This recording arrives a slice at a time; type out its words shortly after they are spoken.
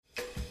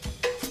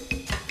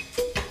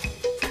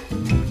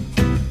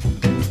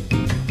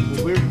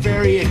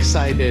very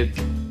excited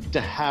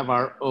to have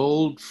our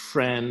old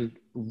friend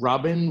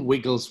Robin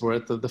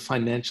Wigglesworth of the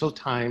Financial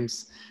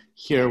Times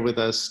here with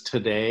us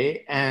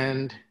today.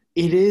 And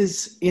it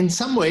is, in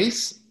some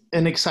ways,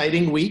 an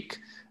exciting week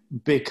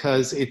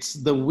because it's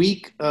the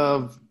week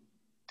of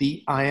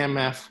the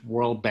IMF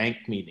World Bank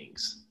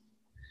meetings.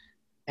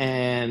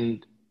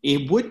 And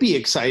it would be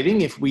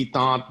exciting if we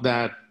thought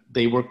that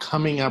they were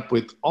coming up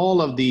with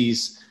all of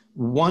these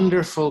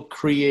wonderful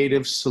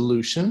creative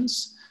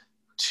solutions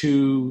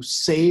to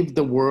save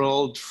the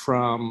world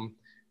from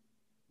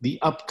the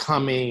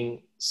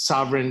upcoming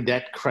sovereign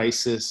debt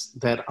crisis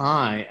that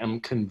I am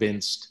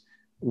convinced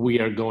we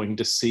are going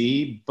to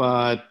see.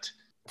 But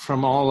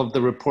from all of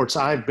the reports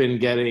I've been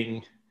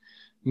getting,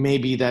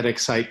 maybe that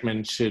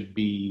excitement should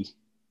be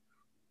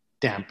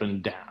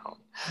dampened down.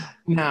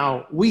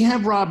 Now, we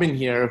have Robin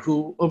here,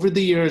 who over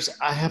the years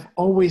I have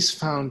always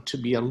found to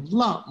be a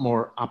lot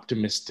more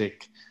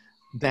optimistic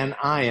than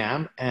I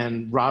am,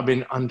 and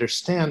Robin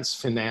understands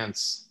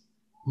finance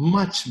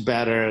much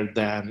better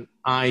than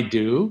I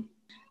do.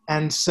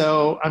 And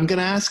so I'm going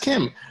to ask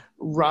him.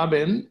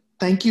 Robin,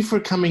 thank you for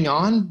coming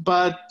on,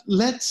 but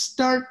let's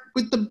start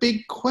with the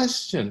big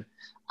question.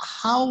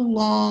 How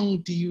long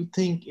do you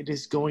think it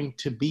is going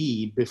to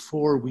be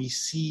before we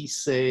see,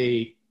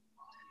 say,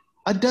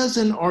 a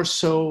dozen or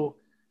so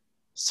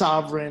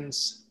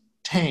sovereigns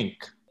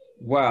tank?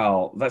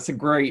 Well, that's a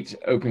great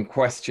open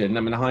question. I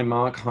mean, hi,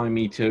 Mark. Hi,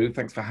 me too.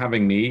 Thanks for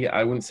having me.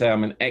 I wouldn't say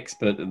I'm an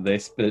expert at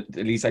this, but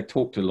at least I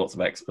talk to lots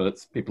of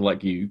experts, people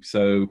like you.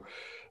 So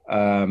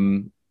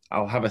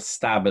I'll have a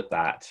stab at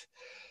that.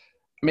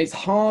 I mean, it's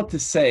hard to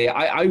say.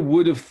 I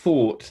would have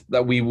thought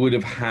that we would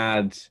have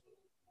had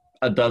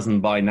a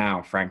dozen by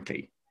now,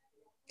 frankly.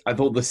 I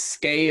thought the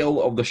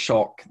scale of the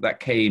shock that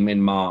came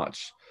in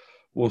March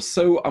was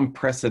so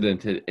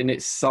unprecedented in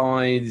its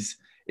size,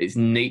 its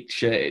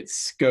nature, its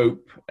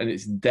scope, and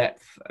its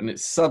depth, and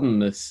its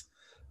suddenness,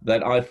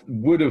 that I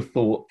would have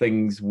thought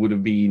things would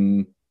have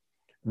been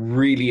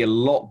really a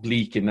lot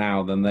bleaker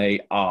now than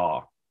they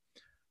are.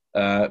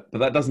 But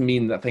that doesn't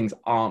mean that things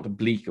aren't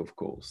bleak, of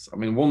course. I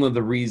mean, one of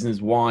the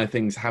reasons why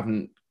things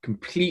haven't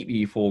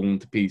completely fallen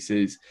to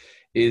pieces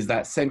is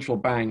that central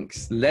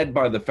banks, led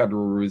by the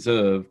Federal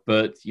Reserve,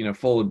 but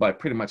followed by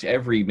pretty much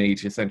every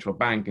major central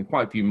bank and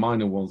quite a few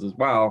minor ones as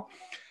well,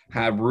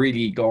 have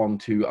really gone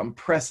to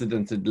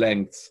unprecedented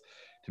lengths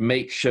to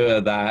make sure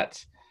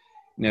that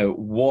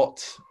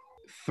what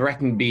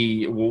threatened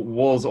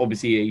was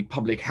obviously a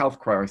public health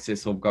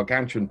crisis of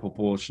gargantuan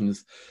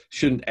proportions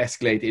shouldn't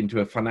escalate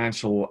into a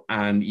financial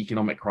and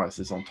economic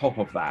crisis on top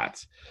of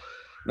that.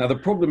 Now, the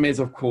problem is,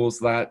 of course,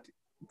 that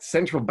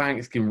central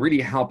banks can really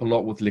help a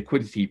lot with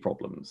liquidity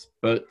problems,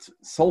 but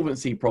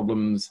solvency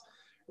problems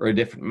are a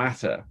different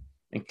matter.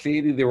 And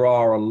clearly there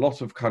are a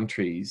lot of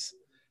countries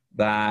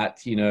that,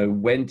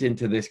 went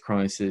into this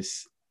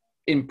crisis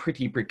in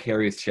pretty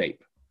precarious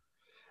shape.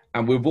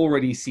 And we've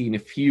already seen a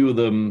few of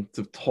them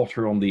sort of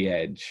totter on the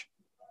edge.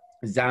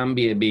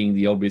 Zambia being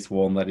the obvious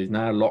one that is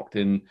now locked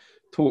in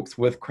talks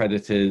with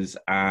creditors,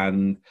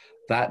 and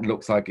that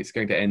looks like it's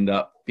going to end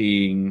up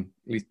being,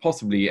 at least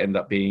possibly end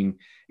up being,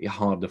 a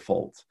hard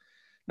default.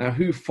 Now,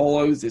 who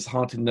follows? It's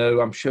hard to know.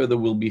 I'm sure there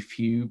will be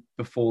few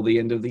before the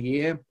end of the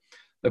year.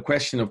 The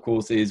question, of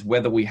course, is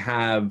whether we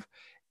have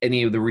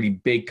any of the really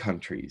big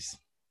countries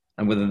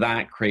and whether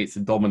that creates a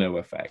domino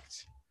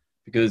effect.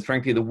 Because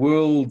frankly, the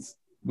world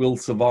will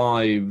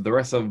survive, the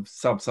rest of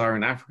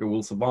sub-Saharan Africa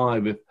will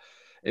survive if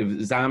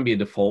Zambia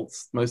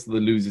defaults. Most of the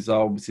losers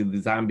are obviously the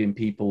Zambian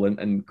people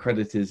and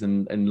creditors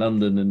in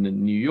London and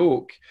in New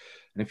York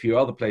and a few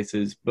other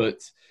places.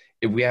 But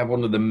if we have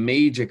one of the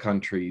major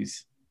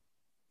countries,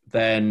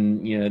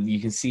 then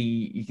you can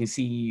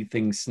see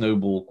things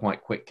snowball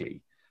quite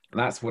quickly.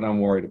 And that's what I'm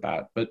worried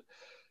about. But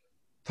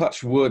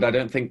touch wood, I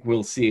don't think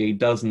we'll see a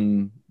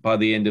dozen by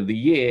the end of the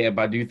year,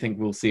 but I do think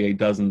we'll see a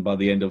dozen by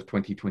the end of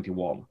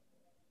 2021.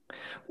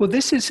 Well,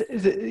 there's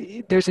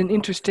an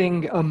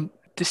interesting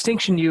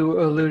distinction you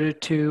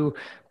alluded to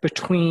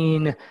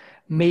between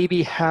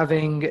maybe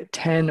having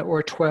 10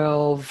 or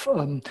 12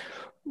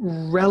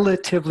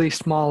 relatively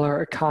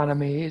smaller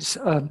economies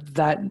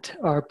that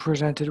are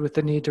presented with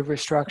the need to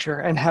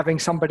restructure, and having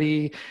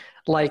somebody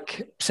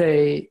like,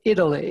 say,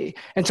 Italy.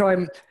 And so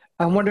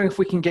I'm wondering if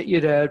we can get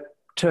you to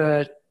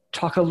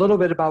talk a little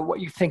bit about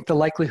what you think the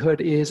likelihood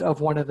is of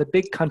one of the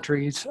big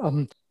countries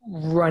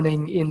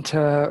running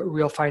into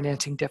real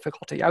financing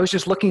difficulty. I was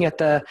just looking at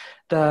the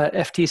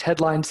FT's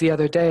headlines the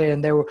other day,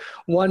 and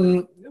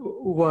one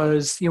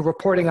was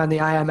reporting on the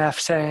IMF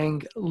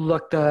saying,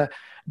 look, the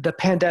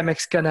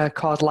pandemic's going to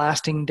cause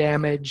lasting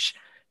damage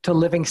to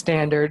living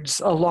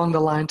standards along the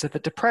lines of the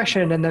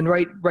Depression. And then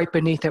right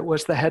beneath it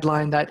was the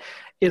headline that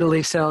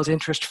Italy sells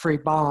interest-free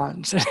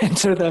bonds. And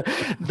so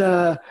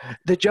the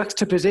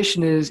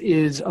juxtaposition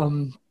is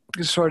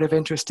sort of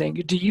interesting.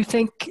 Do you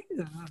think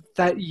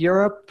that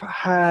Europe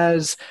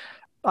has,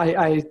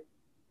 I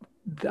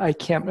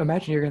can't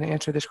imagine you're going to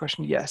answer this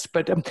question, yes,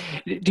 but do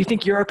you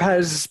think Europe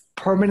has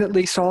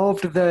permanently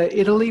solved the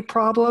Italy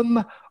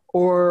problem?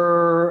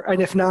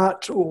 and if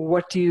not,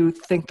 what do you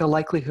think the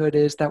likelihood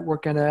is that we're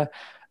going to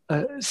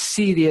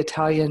see the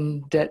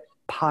Italian debt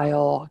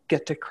pile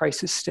get to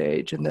crisis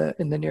stage in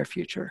the near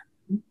future?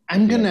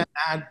 I'm going to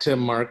add to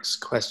Mark's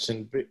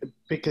question,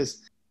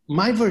 because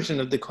my version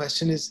of the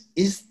question is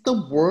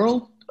the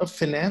world of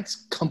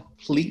finance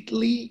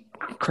completely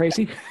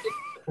crazy?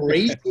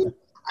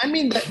 I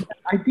mean, the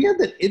idea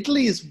that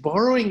Italy is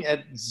borrowing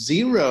at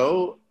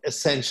zero,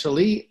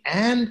 essentially,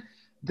 and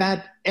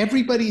that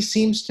everybody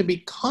seems to be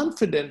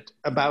confident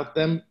about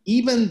them,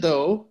 even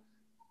though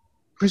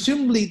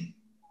presumably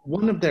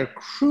one of their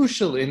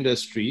crucial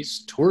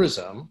industries,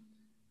 tourism,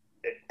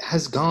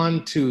 has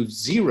gone to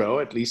zero,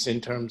 at least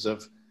in terms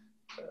of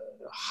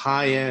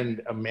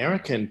high-end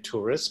American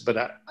tourists, but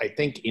I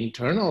think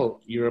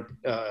internal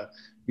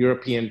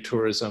European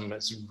tourism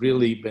has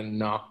really been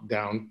knocked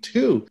down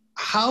too.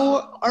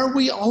 How are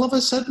we all of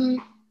a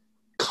sudden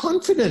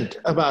confident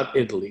about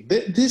Italy?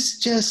 This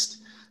just,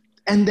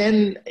 and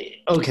then,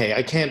 okay,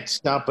 I can't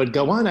stop but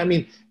go on. I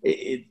mean,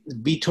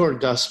 Vitor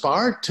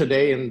Gaspar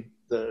today,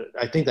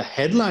 I think the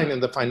headline in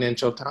the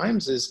Financial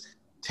Times is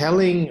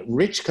telling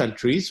rich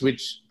countries,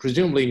 which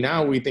presumably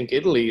now we think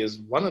Italy is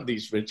one of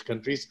these rich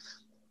countries,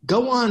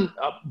 go on,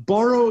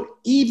 borrow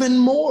even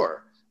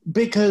more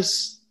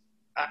because,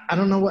 I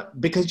don't know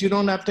what, because you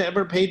don't have to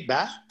ever pay it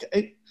back.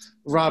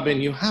 Robin,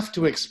 you have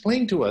to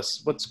explain to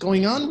us what's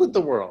going on with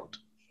the world.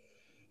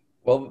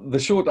 Well, the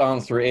short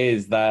answer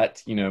is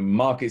that,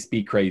 markets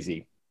be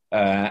crazy.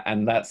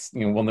 And that's,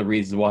 one of the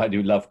reasons why I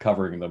do love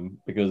covering them,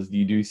 because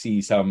you do see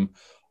some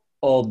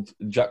odd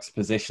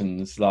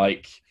juxtapositions,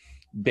 like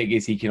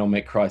biggest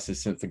economic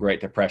crisis since the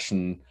Great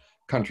Depression,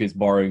 countries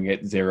borrowing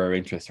at zero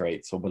interest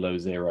rates or below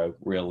zero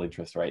real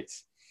interest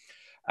rates.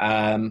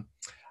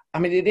 I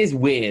mean, it is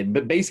weird,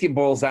 but basically it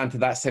boils down to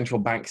that central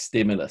bank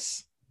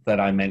stimulus that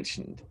I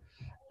mentioned.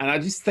 And I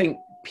just think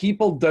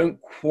people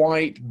don't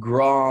quite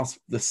grasp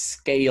the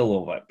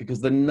scale of it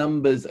because the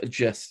numbers are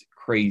just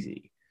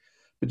crazy.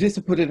 But just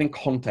to put it in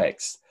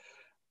context,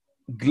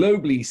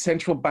 globally,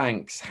 central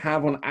banks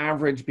have on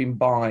average been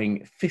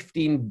buying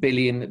 $15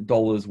 billion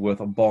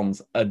worth of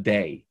bonds a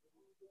day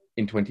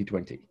in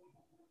 2020.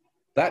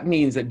 That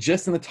means that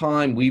just in the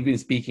time we've been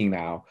speaking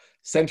now,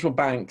 central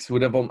banks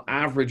would have on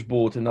average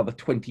bought another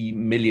 $20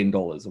 million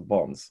of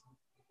bonds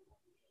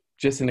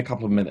just in a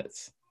couple of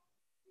minutes.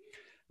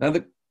 Now,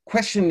 the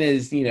question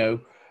is,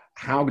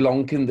 how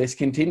long can this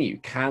continue?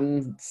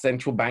 Can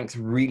central banks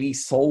really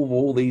solve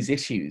all these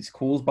issues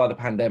caused by the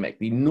pandemic,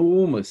 the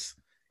enormous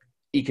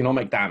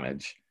economic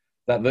damage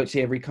that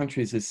virtually every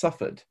country has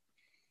suffered?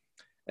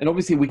 And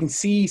obviously we can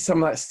see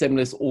some of that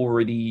stimulus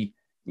already,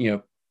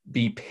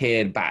 be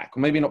pared back, or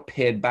maybe not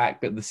pared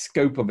back, but the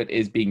scope of it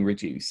is being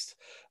reduced.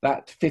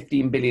 That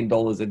 $15 billion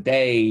a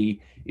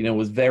day,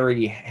 was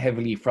very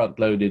heavily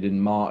front-loaded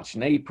in March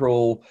and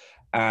April,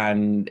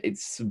 and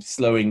it's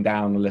slowing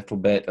down a little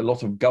bit. A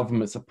lot of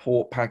government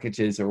support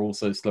packages are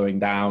also slowing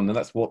down, and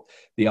that's what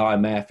the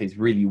IMF is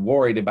really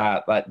worried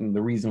about. That, and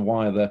the reason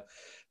why the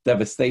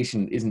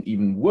devastation isn't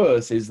even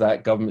worse is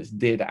that governments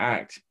did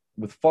act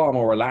with far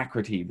more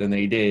alacrity than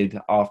they did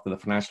after the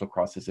financial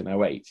crisis in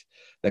 2008.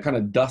 They kind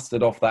of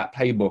dusted off that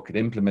playbook and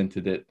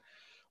implemented it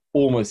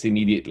almost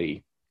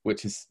immediately,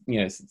 which is,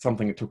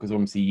 something that took us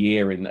almost a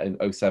year in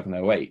 2007,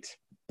 2008.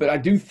 But I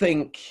do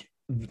think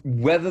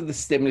whether the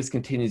stimulus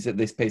continues at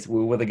this pace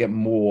or whether they get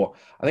more,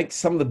 I think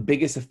some of the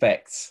biggest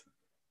effects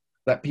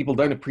that people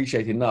don't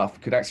appreciate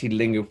enough could actually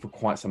linger for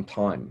quite some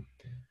time.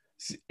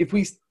 So if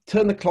we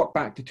turn the clock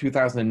back to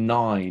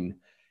 2009,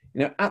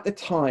 at the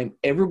time,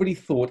 everybody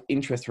thought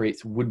interest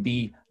rates would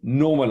be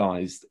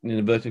normalized, in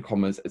inverted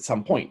commas, at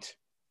some point.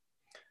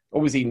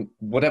 Obviously,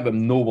 whatever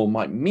normal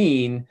might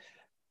mean,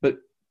 but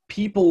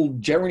people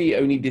generally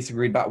only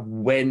disagreed about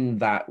when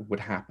that would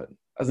happen.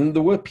 As in,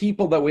 there were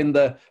people that were in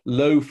the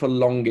low for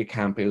longer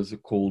camp, it was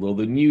called, or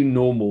the new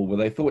normal, where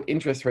they thought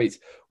interest rates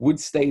would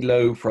stay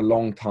low for a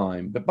long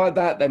time. But by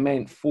that, they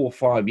meant 4 or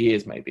 5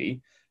 years,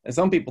 maybe. And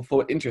some people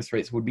thought interest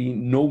rates would be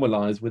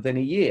normalized within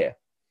a year.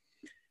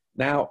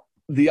 Now,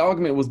 the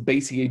argument was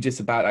basically just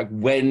about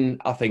when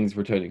are things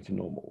returning to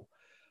normal.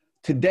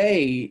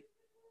 Today,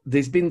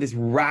 there's been this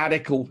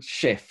radical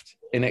shift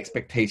in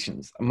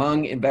expectations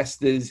among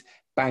investors,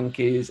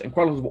 bankers, and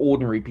quite a lot of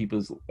ordinary people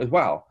as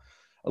well.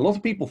 A lot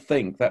of people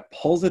think that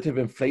positive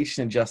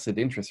inflation-adjusted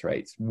interest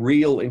rates,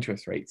 real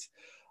interest rates,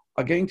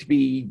 are going to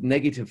be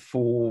negative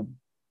for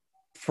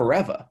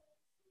forever.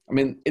 I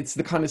mean, it's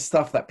the kind of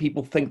stuff that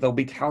people think they'll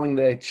be telling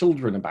their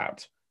children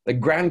about, their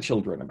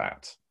grandchildren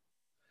about.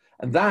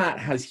 And that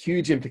has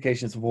huge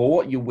implications for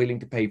what you're willing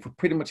to pay for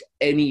pretty much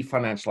any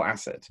financial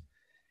asset.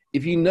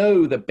 If you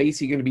know that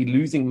basically you're going to be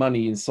losing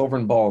money in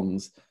sovereign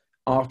bonds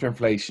after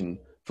inflation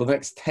for the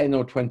next 10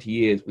 or 20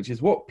 years, which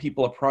is what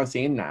people are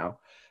pricing in now,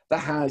 that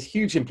has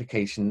huge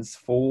implications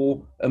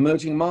for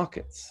emerging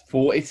markets,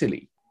 for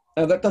Italy.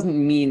 Now, that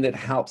doesn't mean that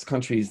helps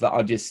countries that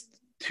are just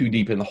too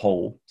deep in the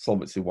hole,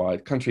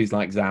 solvency-wide, countries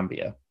like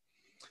Zambia.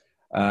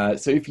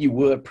 So if you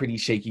were a pretty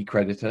shaky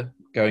creditor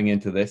going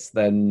into this,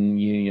 then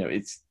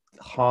it's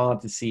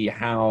hard to see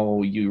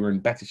how you are in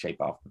better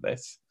shape after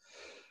this.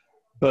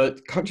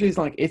 But countries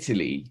like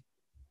Italy,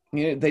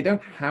 they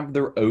don't have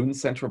their own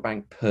central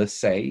bank per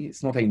se.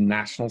 It's not a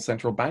national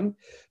central bank,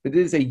 but it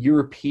is a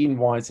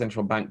European-wide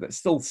central bank that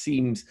still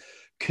seems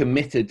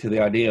committed to the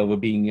idea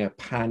of being a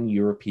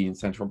pan-European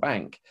central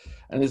bank.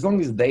 And as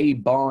long as they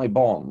buy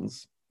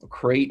bonds, or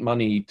create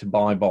money to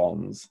buy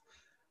bonds,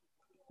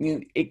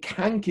 it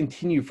can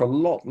continue for a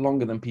lot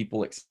longer than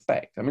people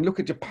expect. I mean, look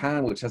at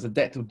Japan, which has a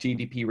debt to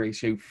GDP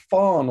ratio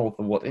far north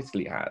of what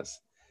Italy has.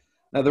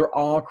 Now, there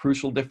are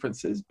crucial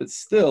differences, but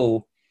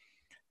still,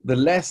 the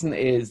lesson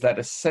is that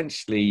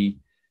essentially,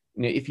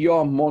 if you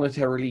are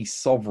monetarily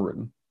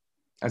sovereign,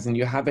 as in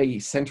you have a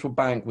central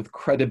bank with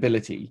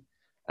credibility,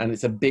 and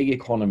it's a big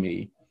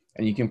economy,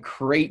 and you can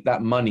create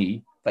that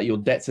money that your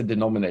debts are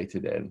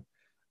denominated in,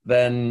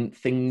 then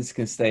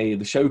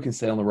the show can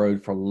stay on the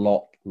road for a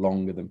lot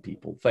longer than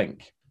people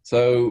think.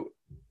 So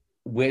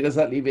where does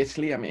that leave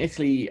Italy? I mean,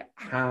 Italy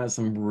has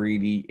some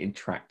really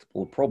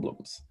intractable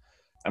problems.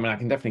 I mean, I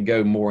can definitely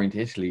go more into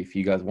Italy if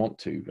you guys want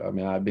to. I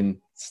mean, I've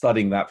been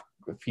studying that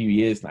for a few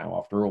years now,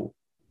 after all.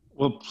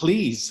 Well,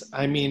 please.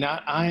 I mean,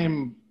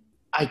 I'm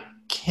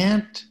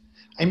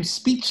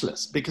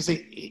speechless, because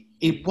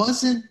it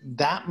wasn't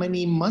that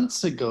many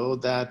months ago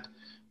that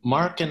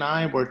Mark and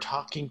I were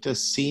talking to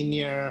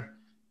senior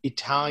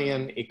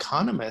Italian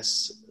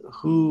economists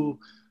who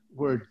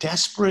were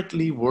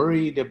desperately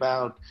worried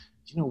about,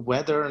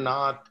 whether or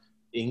not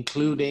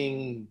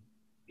including,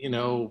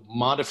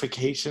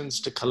 modifications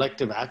to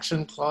collective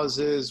action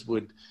clauses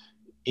would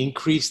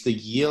increase the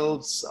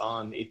yields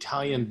on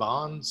Italian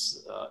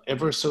bonds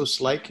ever so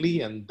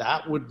slightly, and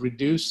that would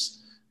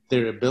reduce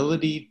their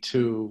ability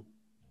to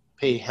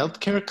pay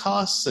healthcare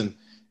costs. And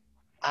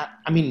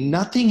I mean,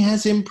 nothing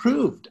has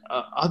improved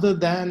other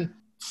than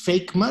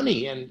fake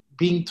money and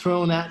being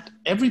thrown at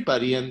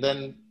everybody. And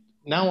then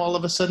now all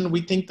of a sudden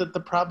we think that the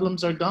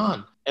problems are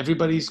gone.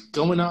 Everybody's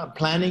going out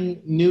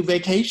planning new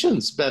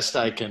vacations, best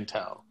I can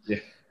tell. Yeah.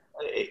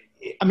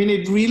 I mean,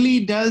 it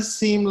really does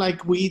seem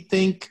like we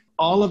think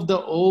all of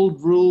the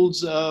old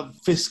rules of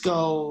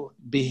fiscal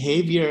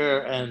behavior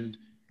and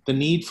the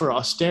need for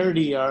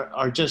austerity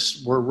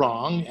were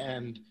wrong.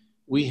 And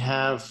we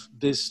have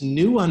this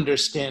new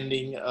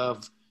understanding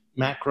of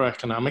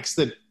macroeconomics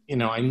that,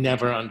 I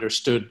never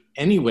understood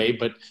anyway,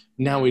 but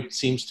now it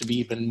seems to be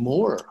even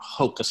more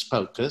hocus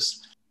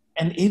pocus.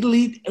 And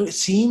Italy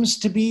seems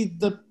to be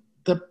the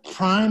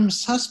prime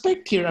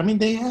suspect here. I mean,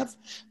 they have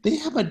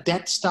a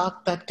debt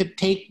stock that could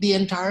take the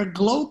entire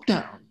globe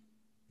down.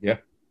 Yeah.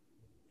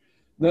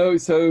 No,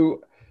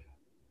 so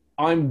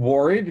I'm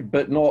worried,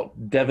 but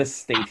not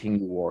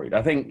devastatingly worried.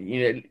 I think,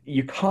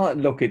 you can't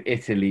look at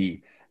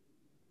Italy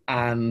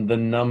and the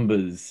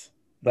numbers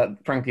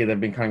that, frankly, they've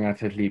been coming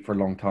out of Italy for a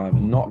long time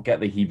and not get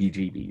the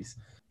heebie-jeebies.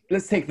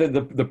 Let's take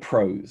the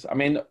pros. I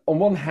mean, on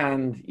one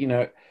hand,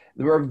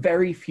 there are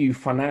very few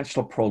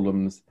financial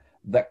problems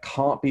that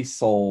can't be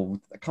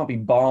solved, that can't be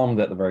balmed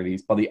at the very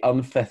least, by the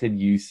unfettered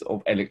use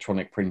of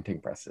electronic printing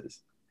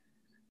presses.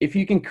 If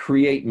you can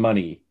create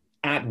money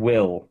at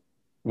will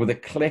with a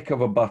click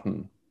of a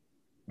button,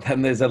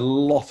 then there's a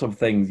lot of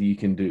things you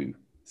can do.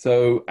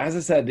 So, as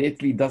I said,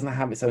 Italy doesn't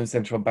have its own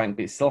central bank,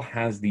 but it still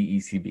has the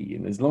ECB.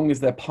 And as long as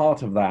they're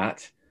part of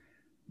that,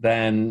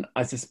 then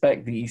I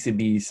suspect the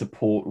ECB's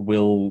support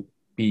will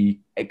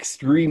be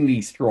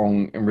extremely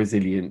strong and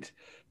resilient,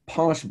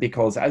 partially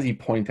because, as you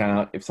point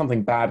out, if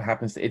something bad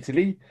happens to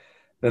Italy,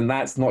 then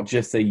that's not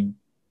just a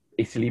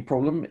Italy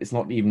problem. It's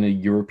not even a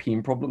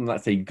European problem.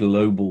 That's a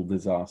global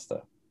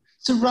disaster.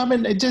 So,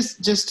 Robin,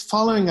 just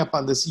following up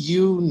on this,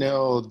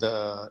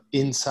 the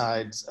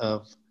insides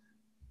of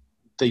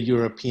the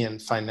European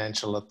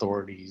financial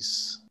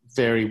authorities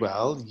very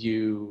well.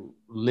 You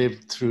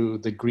lived through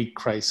the Greek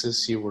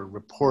crisis. You were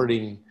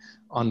reporting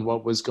on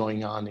what was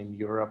going on in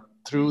Europe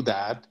through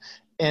that.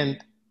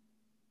 And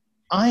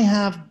I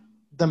have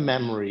the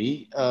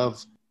memory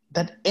of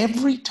that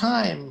every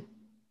time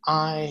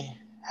I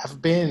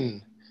have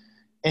been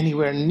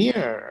anywhere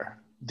near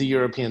the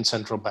European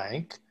Central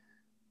Bank,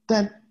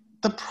 that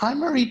the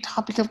primary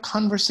topic of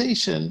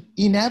conversation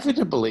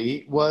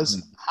inevitably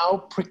was how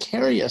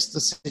precarious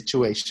the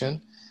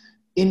situation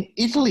in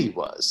Italy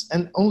was.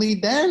 And only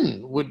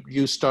then would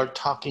you start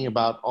talking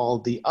about all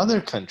the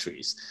other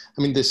countries.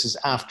 I mean, this is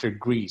after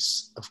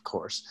Greece, of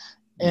course.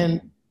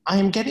 And I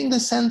am getting the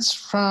sense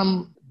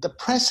from the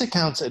press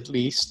accounts, at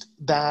least,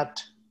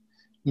 that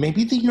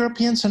maybe the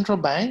European Central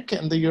Bank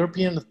and the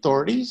European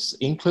authorities,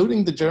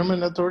 including the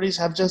German authorities,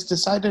 have just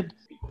decided,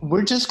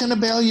 we're just going to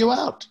bail you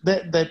out.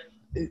 That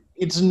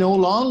it's no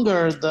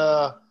longer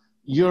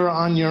you're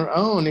on your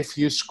own if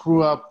you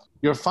screw up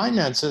your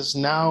finances.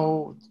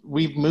 Now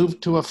we've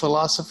moved to a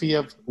philosophy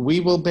of we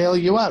will bail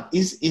you out.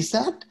 Is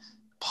that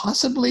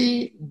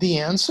possibly the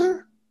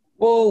answer?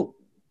 Well,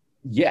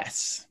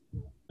 yes,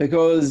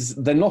 because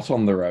they're not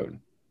on their own.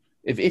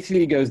 If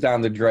Italy goes down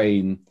the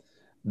drain,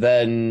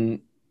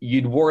 then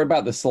you'd worry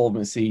about the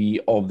solvency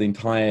of the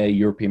entire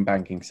European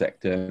banking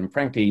sector and,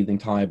 frankly, the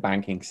entire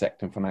banking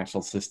sector and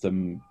financial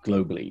system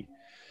globally.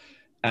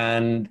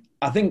 And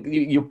I think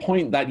your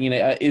point that,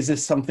 is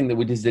this something that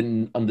we just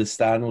didn't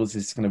understand? Was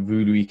this kind of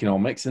voodoo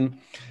economics? And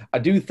I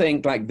do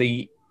think like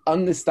the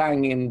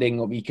understanding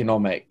of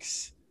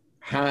economics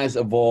has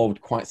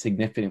evolved quite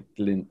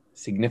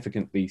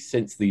significantly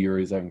since the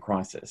Eurozone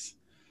crisis,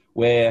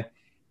 where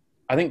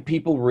I think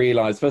people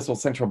realize, first of all,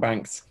 central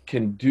banks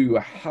can do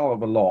a hell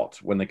of a lot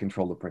when they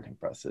control the printing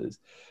presses.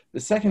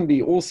 But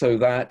secondly, also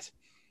that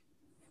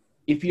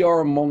if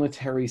you're a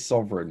monetary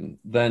sovereign,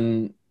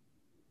 then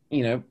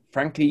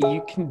frankly,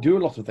 you can do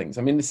a lot of things.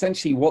 I mean,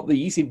 essentially what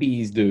the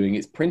ECB is doing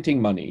is printing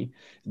money,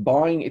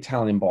 buying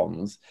Italian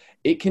bonds.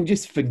 It can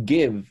just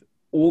forgive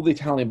all the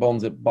Italian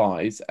bonds it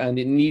buys, and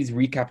it needs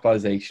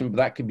recapitalization, but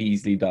that could be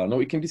easily done.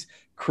 Or it can just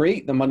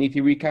create the money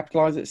to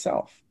recapitalize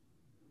itself.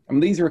 I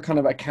mean, these are kind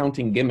of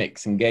accounting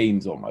gimmicks and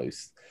games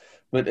almost.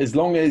 But as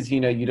long as,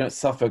 you don't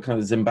suffer kind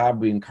of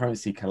Zimbabwean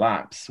currency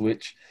collapse,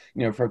 which,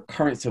 for a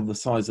currency of the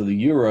size of the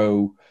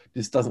euro,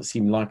 this doesn't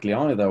seem likely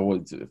either, or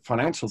it's a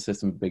financial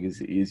system as big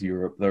as it is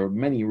Europe, there are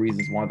many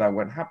reasons why that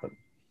won't happen.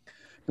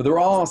 But there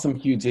are some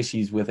huge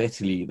issues with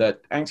Italy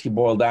that actually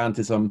boil down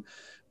to some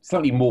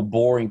slightly more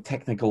boring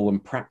technical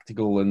and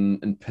practical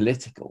and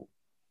political.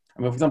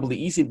 I mean, for example,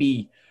 the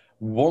ECB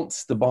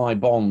wants to buy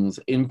bonds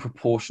in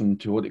proportion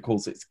to what it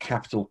calls its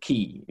capital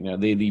key,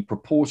 the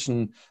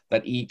proportion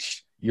that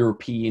each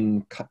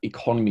European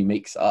economy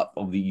makes up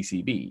of the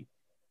ECB.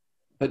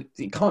 But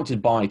it can't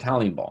just buy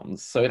Italian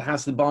bonds, so it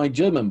has to buy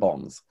German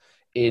bonds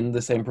in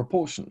the same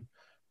proportion.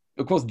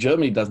 Of course,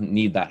 Germany doesn't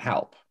need that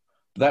help.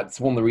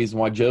 That's one of the reasons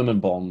why German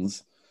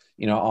bonds,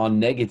 are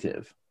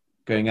negative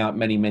going out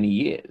many, many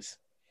years.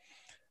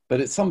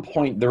 But at some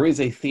point, there is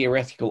a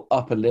theoretical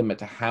upper limit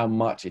to how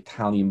much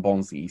Italian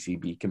bonds the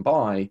ECB can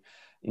buy.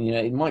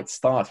 It might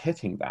start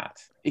hitting that.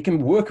 It can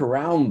work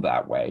around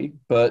that way,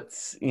 but,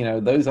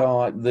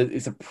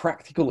 it's a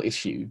practical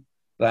issue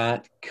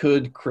that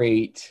could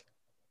create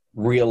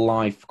real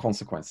life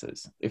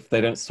consequences if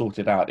they don't sort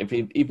it out. If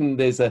even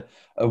there's a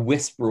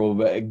whisper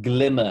or a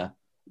glimmer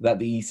that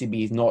the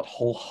ECB is not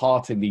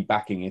wholeheartedly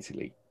backing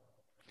Italy.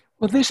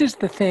 Well, this is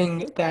the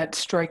thing that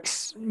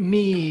strikes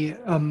me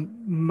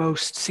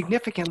most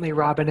significantly,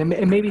 Robin,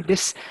 and maybe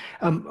this,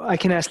 I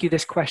can ask you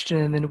this question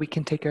and then we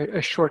can take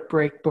a short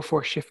break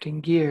before shifting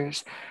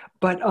gears.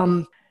 But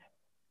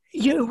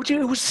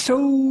it was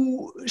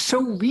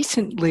so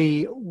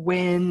recently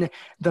when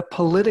the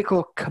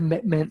political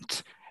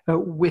commitment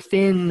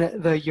within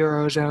the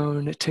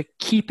Eurozone to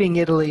keeping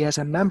Italy as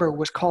a member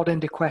was called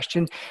into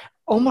question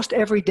almost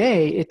every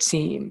day, it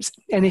seems.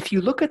 And if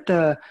you look at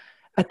the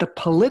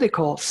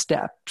political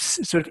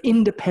steps, sort of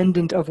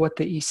independent of what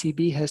the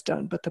ECB has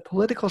done, but the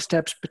political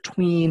steps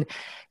between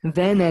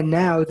then and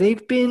now,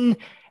 they've been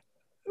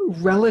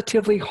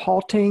relatively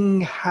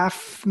halting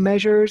half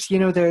measures.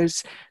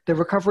 There's the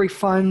recovery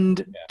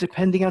fund,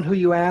 depending on who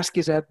you ask,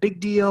 is a big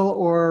deal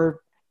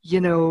or,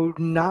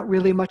 not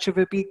really much of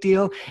a big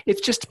deal.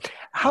 It's just,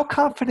 how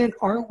confident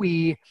are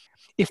we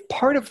if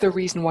part of the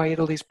reason why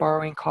Italy's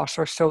borrowing costs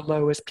are so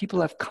low is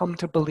people have come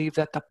to believe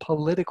that the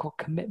political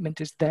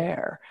commitment is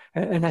there?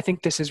 And I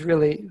think this is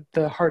really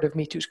the heart of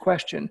MeToo's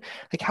question.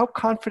 Like, how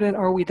confident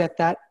are we that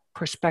that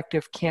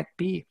perspective can't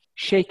be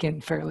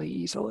shaken fairly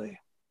easily?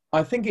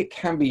 I think it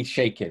can be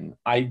shaken.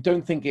 I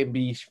don't think it'd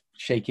be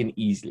shaken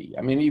easily.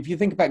 I mean, if you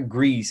think about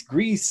Greece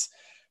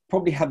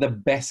probably had the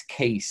best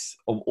case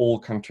of all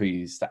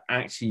countries to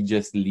actually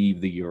just leave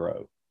the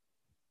euro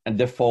and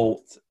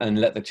default and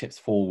let the chips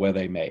fall where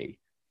they may.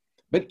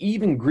 But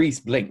even Greece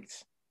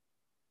blinked.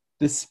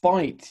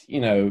 Despite,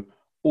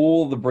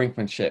 all the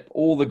brinkmanship,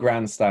 all the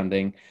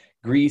grandstanding,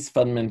 Greece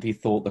fundamentally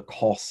thought the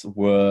costs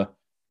were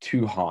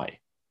too high.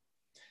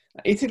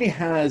 Italy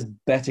has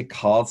better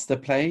cards to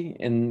play.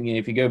 And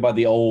if you go by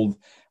the old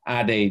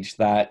adage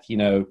that,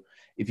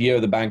 if you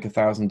owe the bank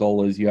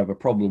 $1,000, you have a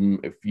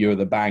problem. If you owe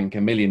the bank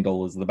 $1 million,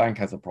 the bank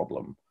has a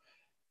problem.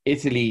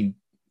 Italy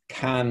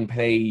can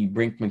play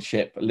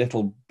brinkmanship a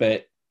little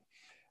bit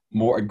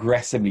more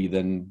aggressively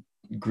than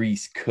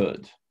Greece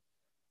could.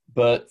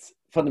 But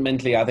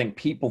fundamentally, I think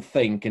people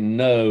think and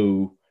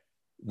know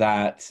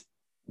that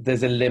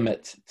there's a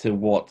limit to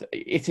what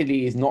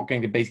Italy is not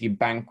going to basically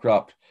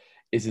bankrupt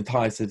its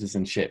entire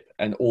citizenship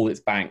and all its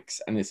banks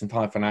and its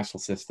entire financial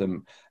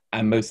system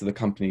and most of the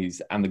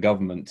companies and the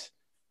government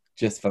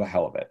just for the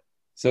hell of it.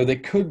 So there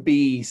could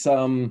be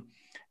some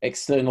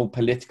external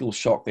political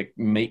shock that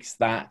makes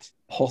that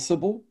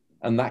possible,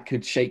 and that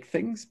could shake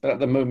things. But at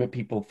the moment,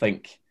 people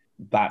think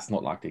that's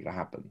not likely to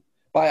happen.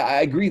 But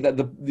I agree that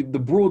the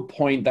broad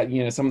point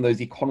that, some of those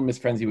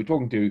economist friends you were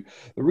talking to,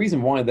 the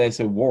reason why they're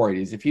so worried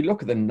is if you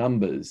look at the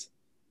numbers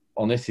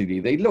on Italy,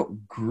 they look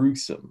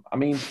gruesome. I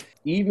mean,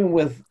 even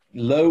with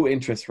low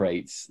interest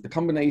rates, the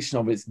combination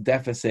of its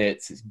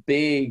deficits, its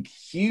big,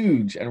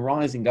 huge and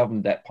rising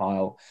government debt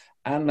pile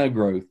and no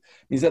growth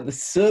means that the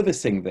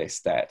servicing this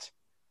debt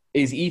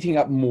is eating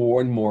up more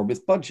and more of its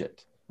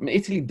budget. I mean,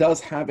 Italy does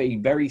have a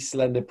very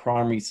slender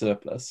primary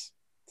surplus,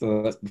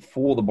 so that's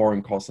before the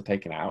borrowing costs are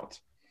taken out.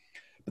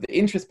 But the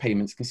interest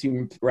payments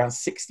consume around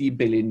 60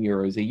 billion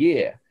euros a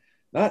year.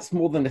 That's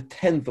more than a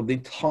tenth of the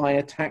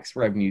entire tax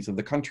revenues of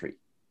the country.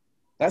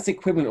 That's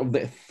equivalent of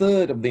a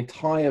third of the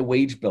entire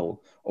wage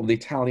bill of the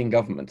Italian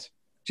government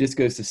just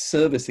goes to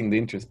servicing the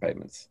interest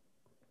payments.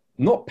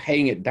 Not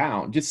paying it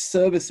down, just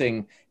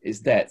servicing its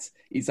debts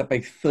is up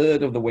a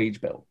third of the wage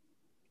bill.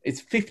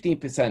 It's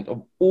 15%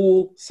 of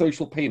all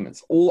social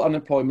payments, all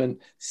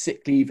unemployment,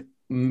 sick leave,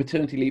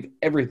 maternity leave,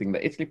 everything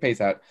that Italy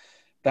pays out.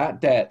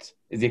 That debt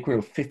is the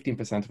equivalent of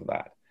 15% of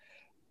that.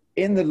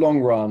 In the long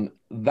run,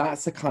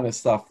 that's the kind of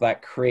stuff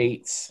that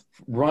creates,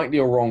 rightly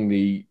or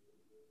wrongly,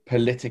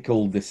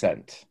 political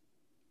dissent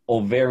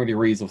of varying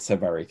degrees of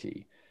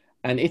severity.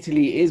 And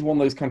Italy is one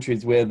of those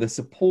countries where the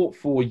support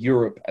for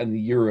Europe and the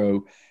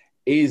euro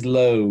is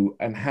low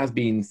and has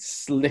been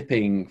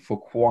slipping for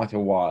quite a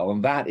while.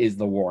 And that is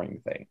the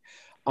worrying thing.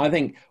 I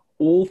think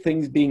all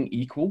things being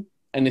equal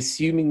and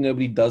assuming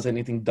nobody does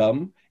anything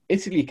dumb,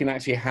 Italy can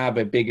actually have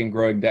a big and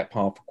growing debt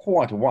pile for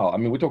quite a while. I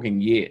mean, we're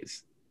talking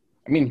years.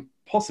 I mean,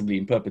 possibly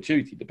in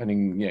perpetuity,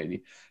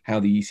 depending, how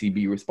the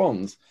ECB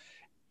responds.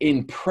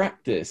 In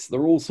practice, there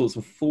are all sorts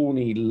of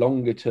thorny,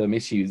 longer-term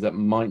issues that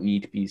might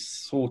need to be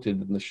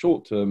sorted in the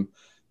short term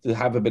to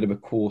have a bit of a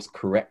course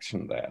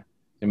correction there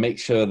and make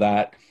sure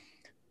that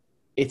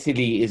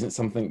Italy isn't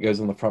something that goes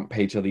on the front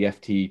page of the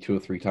FT 2 or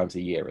 3 times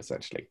a year,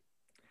 essentially.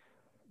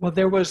 Well,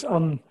 that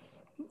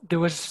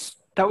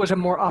was a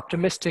more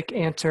optimistic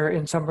answer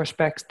in some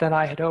respects than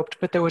I had hoped,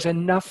 but there was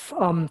enough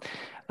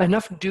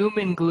doom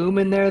and gloom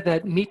in there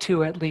that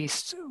Mitu at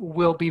least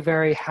will be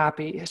very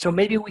happy. So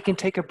maybe we can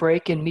take a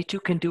break and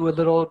Mitu can do a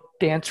little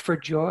dance for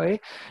joy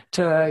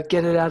to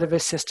get it out of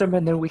his system,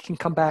 and then we can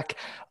come back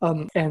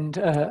and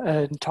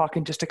talk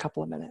in just a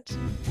couple of minutes.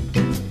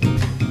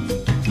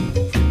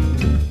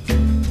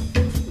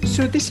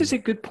 So this is a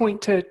good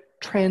point to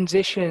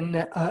transition,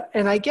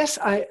 and I guess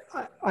I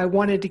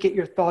wanted to get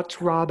your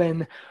thoughts,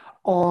 Robin,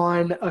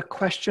 on a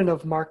question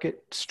of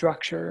market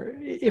structure.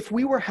 If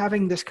we were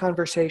having this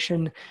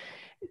conversation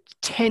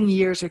 10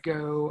 years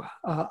ago,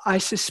 I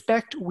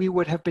suspect we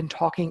would have been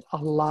talking a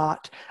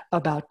lot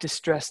about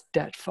distressed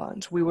debt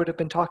funds. We would have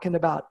been talking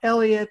about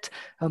Elliott,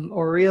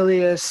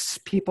 Aurelius,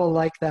 people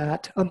like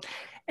that.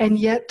 And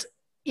yet,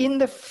 in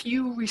the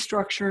few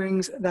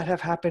restructurings that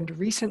have happened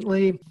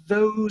recently,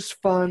 those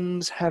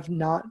funds have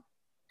not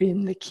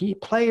been the key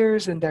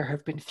players, and there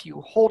have been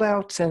few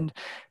holdouts, and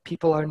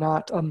people are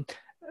not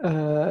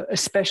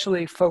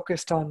especially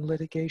focused on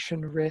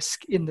litigation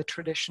risk in the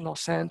traditional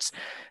sense.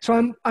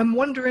 So I'm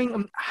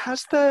wondering,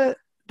 has the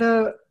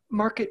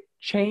market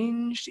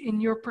changed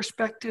in your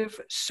perspective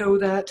so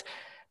that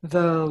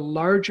the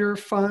larger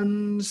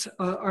funds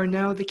are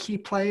now the key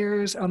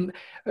players?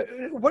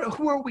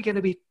 Who are we going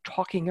to be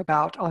talking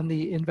about on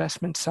the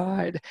investment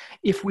side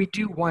if we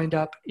do wind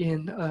up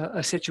in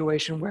a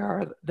situation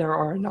where there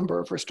are a number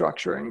of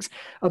restructurings?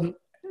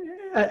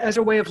 As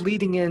a way of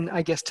leading in,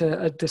 I guess, to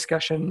a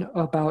discussion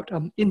about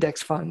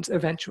index funds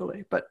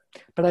eventually. But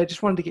I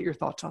just wanted to get your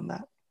thoughts on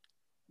that.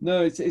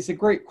 No, it's a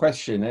great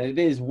question. And it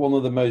is one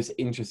of the most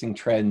interesting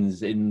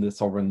trends in the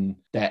sovereign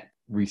debt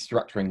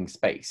restructuring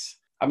space.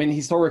 I mean,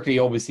 historically,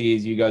 obviously,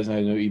 as you guys know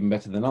even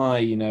better than I,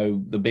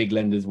 the big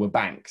lenders were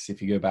banks,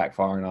 if you go back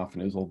far enough,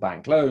 and it was all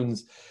bank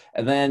loans.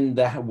 And then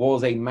there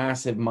was a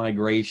massive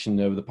migration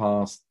over the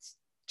past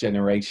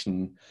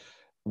generation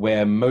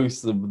where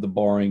most of the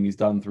borrowing is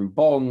done through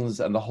bonds,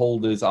 and the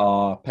holders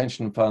are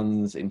pension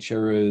funds,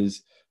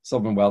 insurers,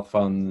 sovereign wealth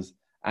funds,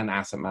 and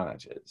asset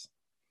managers.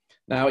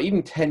 Now,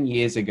 even 10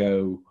 years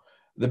ago,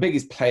 the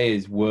biggest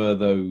players were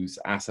those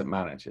asset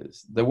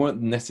managers. They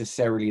weren't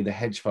necessarily the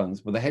hedge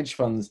funds, but the hedge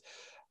funds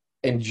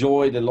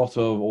enjoyed a lot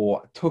of,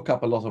 or took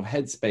up a lot of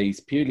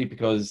headspace purely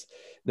because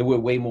they were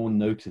way more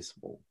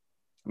noticeable.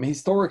 I mean,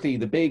 historically,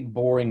 the big,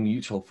 boring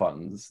mutual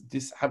funds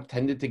just have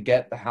tended to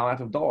get the hell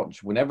out of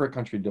Dodge. Whenever a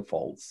country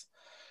defaults,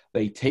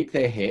 they take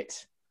their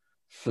hit,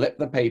 flip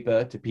the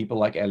paper to people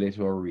like Elliott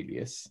or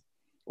Aurelius,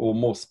 or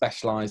more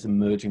specialized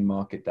emerging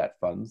market debt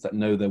funds that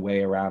know their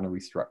way around a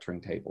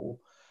restructuring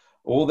table,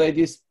 or they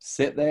just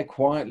sit there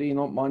quietly,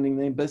 not minding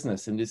their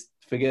business, and just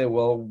figure,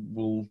 well,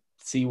 we'll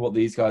see what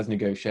these guys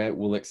negotiate,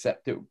 we'll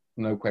accept it,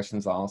 no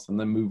questions asked, and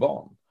then move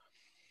on.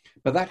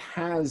 But that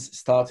has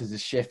started to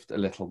shift a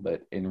little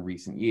bit in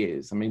recent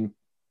years. I mean,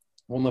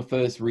 one of the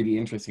first really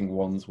interesting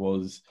ones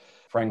was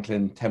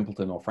Franklin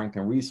Templeton or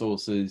Franklin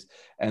Resources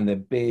and their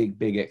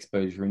big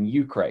exposure in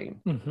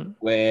Ukraine,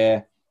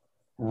 where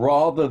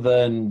rather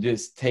than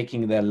just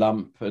taking their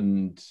lump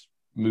and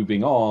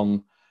moving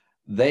on,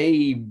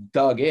 they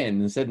dug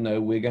in and said, no,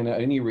 we're going to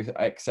only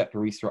accept a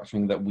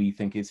restructuring that we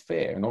think is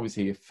fair. And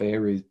obviously, if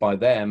fair is by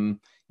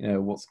them,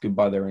 what's good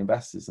by their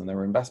investors and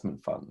their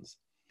investment funds.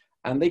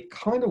 And they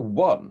kind of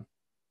won.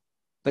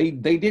 They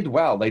did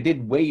well. They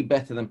did way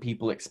better than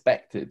people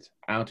expected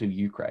out of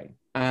Ukraine.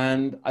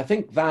 And I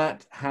think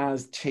that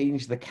has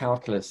changed the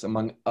calculus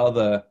among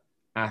other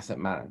asset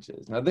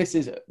managers. Now, this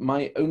is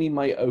only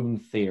my own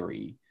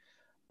theory,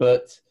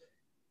 but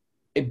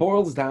it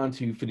boils down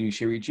to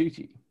fiduciary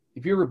duty.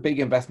 If you're a big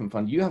investment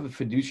fund, you have a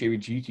fiduciary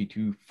duty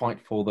to fight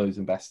for those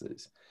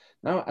investors.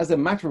 Now, as a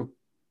matter of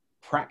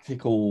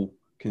practical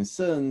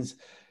concerns.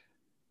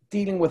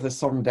 Dealing with a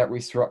sovereign debt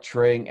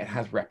restructuring, it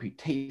has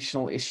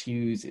reputational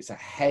issues, it's a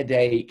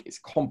headache, it's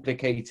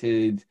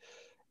complicated.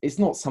 It's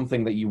not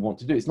something that you want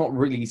to do. It's not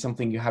really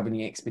something you have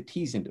any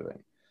expertise in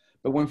doing.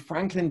 But when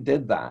Franklin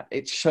did that,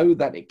 it showed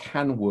that it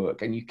can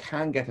work and you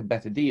can get a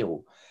better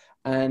deal.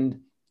 And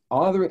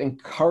either it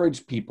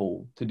encouraged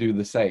people to do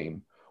the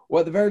same, or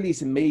at the very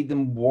least, it made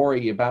them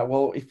worry about,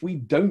 well, if we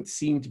don't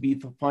seem to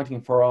be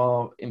fighting for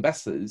our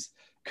investors,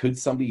 could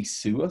somebody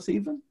sue us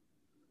even?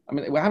 I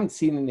mean, we haven't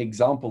seen any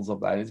examples of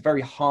that. It's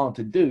very hard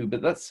to do,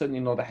 but that's certainly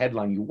not a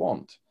headline you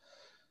want.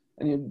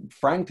 And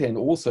Franklin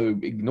also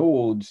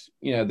ignored,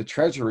 the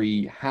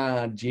Treasury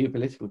had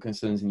geopolitical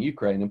concerns in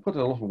Ukraine and put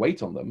a lot of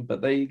weight on them,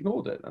 but they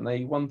ignored it and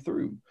they won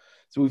through.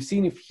 So we've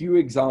seen a few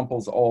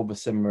examples of a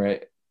similar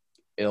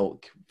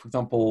ilk. For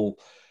example,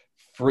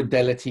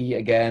 Fidelity,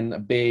 again, a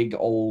big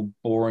old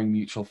boring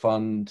mutual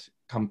fund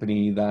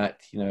company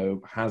that,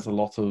 has a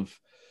lot of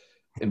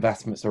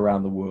investments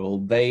around the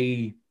world.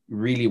 They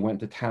really went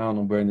to town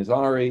on Buenos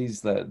Aires,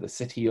 the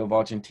city of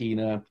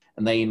Argentina,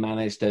 and they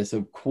managed to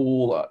sort of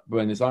call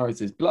Buenos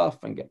Aires'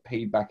 bluff and get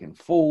paid back in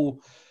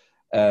full.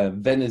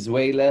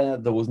 Venezuela,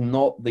 there was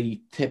not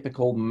the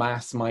typical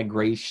mass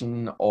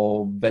migration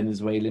of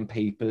Venezuelan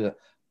paper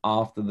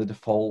after the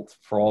default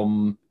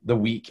from the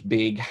weak,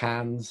 big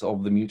hands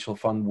of the mutual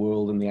fund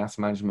world and the asset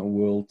management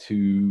world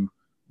to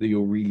the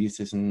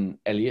Aureliuses and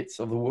Elliots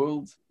of the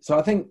world. So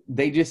I think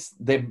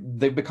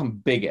they've become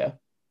bigger.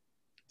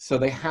 So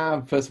they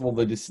have, first of all,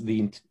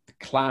 the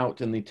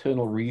clout and the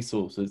internal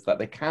resources that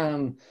they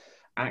can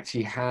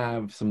actually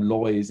have some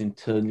lawyers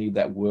internally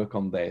that work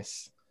on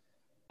this.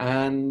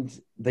 And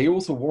they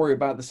also worry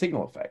about the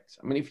signal effect.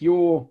 I mean, if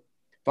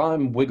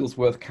I'm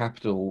Wigglesworth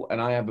Capital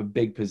and I have a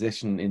big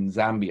position in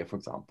Zambia, for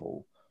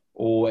example,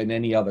 or in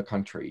any other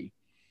country,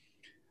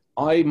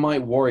 I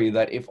might worry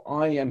that if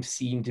I am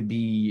seen to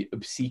be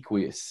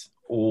obsequious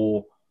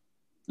or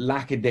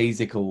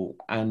lackadaisical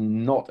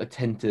and not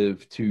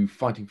attentive to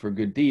fighting for a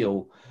good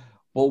deal,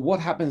 well, what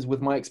happens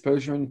with my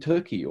exposure in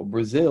Turkey or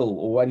Brazil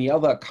or any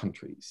other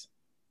countries?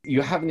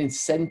 You have an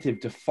incentive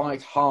to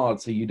fight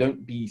hard so you're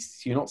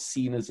not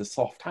seen as a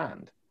soft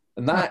hand.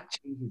 And that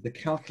changes the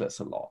calculus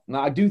a lot.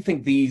 Now, I do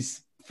think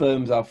these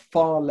firms are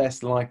far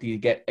less likely to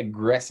get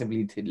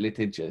aggressively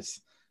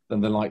litigious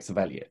than the likes of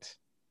Elliott.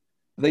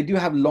 They do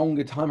have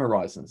longer time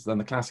horizons than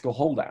the classical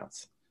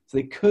holdouts. So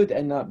they could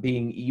end up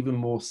being even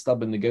more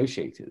stubborn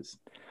negotiators.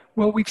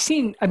 Well, we've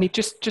seen,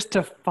 just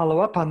to follow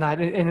up on that,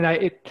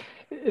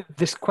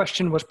 this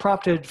question was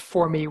prompted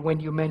for me when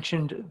you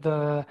mentioned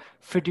the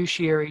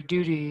fiduciary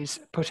duties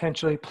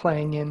potentially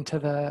playing into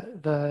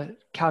the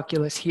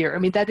calculus here.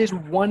 That is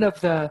one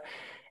of the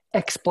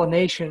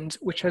explanations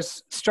which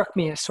has struck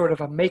me as sort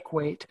of a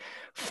make-weight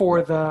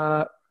for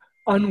the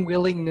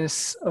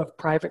unwillingness of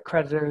private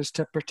creditors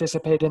to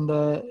participate in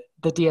the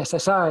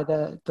DSSI,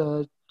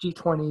 the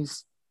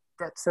G20's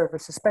debt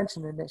service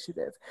suspension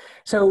initiative.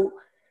 So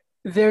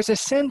there's a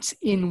sense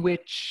in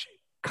which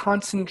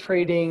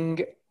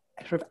concentrating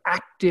sort of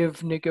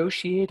active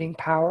negotiating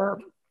power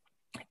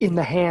in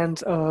the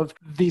hands of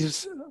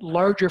these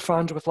larger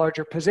funds with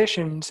larger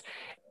positions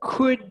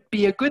could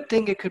be a good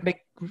thing. It could make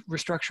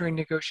restructuring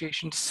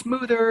negotiations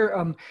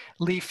smoother,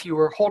 leave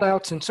fewer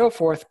holdouts and so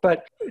forth.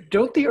 But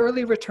don't the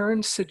early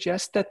returns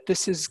suggest that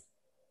this is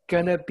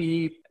going to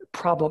be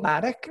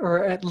problematic,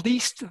 or at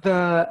least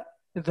the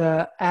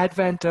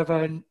advent of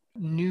a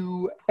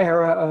new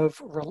era of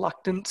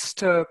reluctance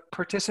to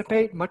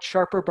participate, much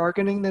sharper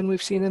bargaining than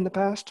we've seen in the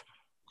past?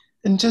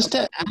 And just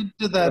to add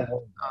to that,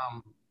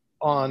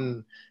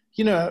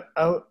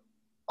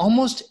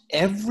 almost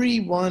every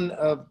one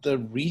of the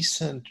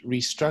recent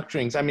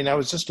restructurings, I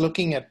was just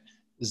looking at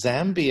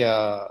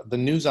Zambia, the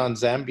news on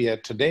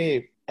Zambia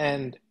today,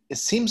 and it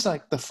seems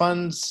like the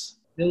funds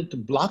built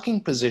blocking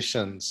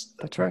positions.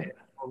 That's right.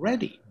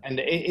 Already. And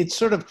it's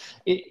sort of,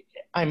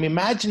 I'm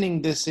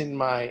imagining this in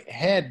my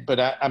head, but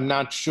I'm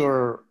not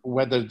sure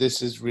whether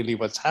this is really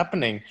what's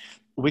happening,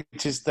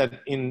 which is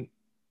that in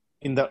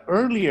the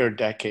earlier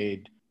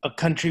decade, a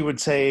country would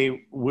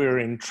say, we're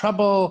in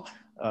trouble,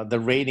 the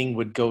rating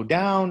would go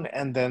down,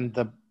 and then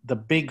the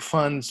big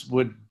funds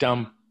would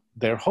dump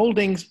their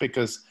holdings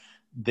because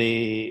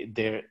they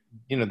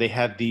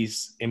had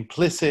these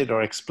implicit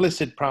or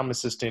explicit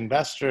promises to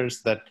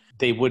investors that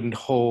they wouldn't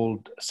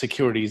hold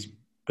securities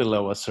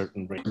below a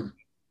certain rate.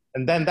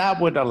 And then that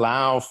would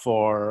allow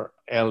for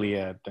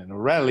Elliott and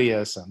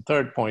Aurelius and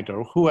Third Point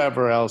or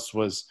whoever else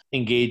was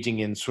engaging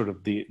in sort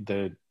of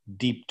the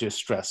deep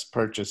distress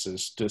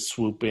purchases to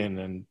swoop in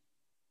and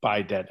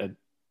buy debt at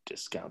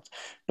discounts.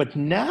 But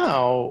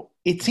now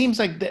it seems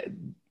like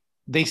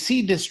they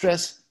see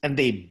distress and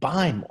they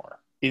buy more.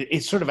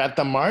 It's sort of at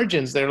the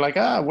margins. They're like,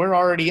 we're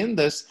already in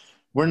this.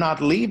 We're not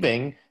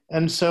leaving.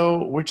 And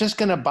so we're just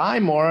going to buy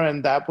more,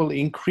 and that will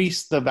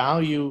increase the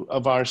value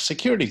of our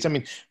securities.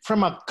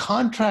 From a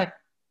contract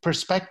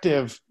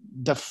perspective,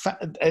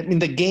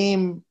 the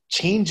game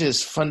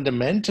changes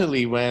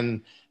fundamentally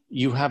when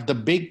you have the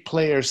big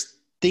players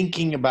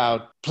thinking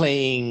about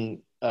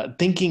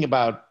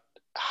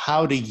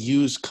how to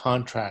use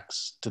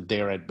contracts to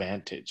their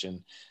advantage.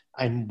 And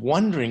I'm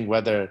wondering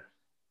whether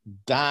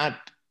that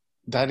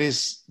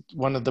is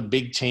one of the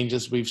big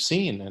changes we've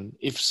seen. And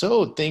if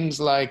so, things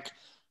like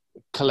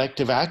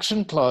collective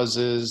action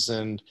clauses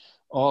and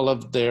all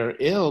of their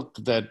ilk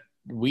that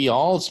we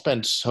all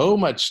spent so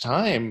much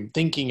time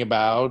thinking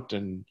about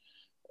and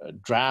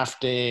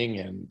drafting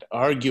and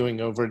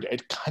arguing over,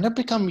 it kind of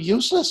become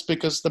useless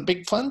because the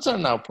big funds are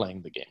now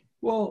playing the game.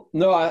 Well,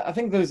 no, I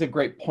think those are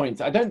great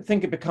points. I don't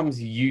think it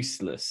becomes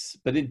useless,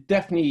 but it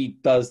definitely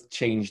does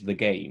change the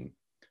game.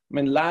 I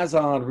mean,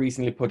 Lazard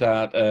recently put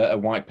out a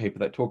white paper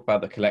that talked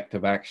about the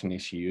collective action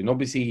issue. And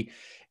obviously,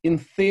 in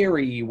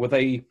theory, with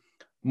a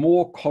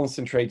more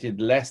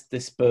concentrated, less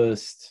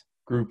dispersed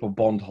group of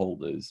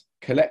bondholders,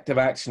 collective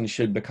action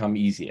should become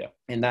easier.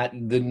 In that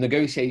the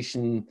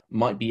negotiation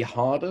might be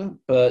harder,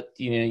 but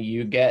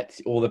you get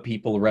all the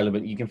people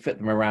relevant. You can fit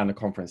them around a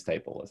conference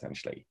table,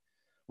 essentially,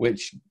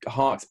 which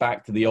harks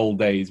back to the old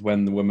days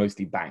when there were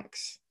mostly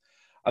banks.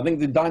 I think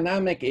the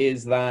dynamic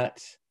is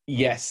that,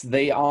 yes,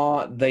 they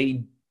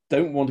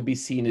don't want to be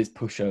seen as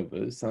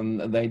pushovers,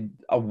 and they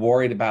are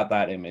worried about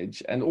that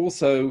image. And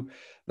also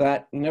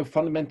that,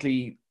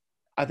 fundamentally,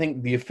 I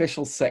think the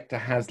official sector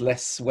has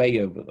less sway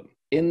over them.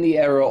 In the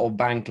era of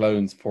bank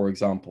loans, for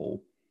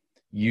example,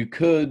 you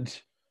could,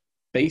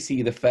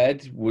 basically the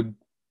Fed would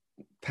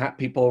tap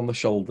people on the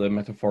shoulder,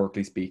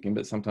 metaphorically speaking,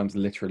 but sometimes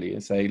literally,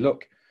 and say,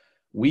 look,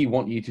 we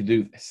want you to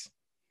do this.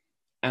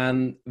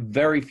 And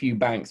very few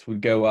banks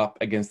would go up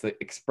against the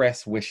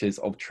express wishes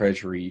of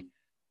Treasury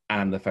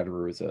and the Federal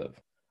Reserve.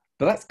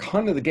 But that's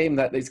kind of the game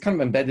that it's kind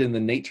of embedded in the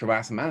nature of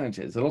asset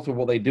managers. A lot of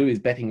what they do is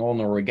betting on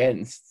or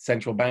against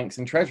central banks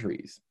and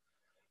treasuries.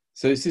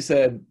 So it's just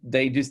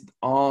they just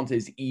aren't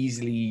as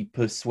easily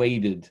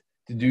persuaded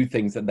to do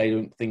things that they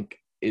don't think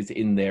is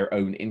in their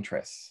own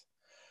interests.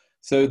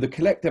 So the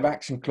collective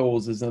action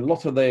clauses and a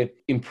lot of the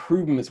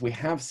improvements we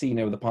have seen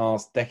over the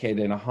past decade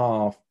and a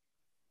half,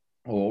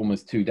 or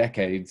almost 2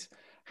 decades,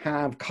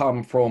 have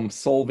come from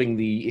solving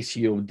the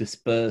issue of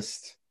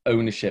dispersed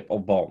ownership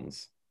of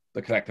bonds,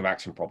 the collective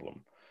action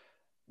problem.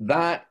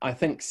 That, I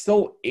think,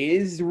 still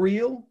is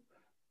real,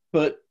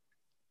 but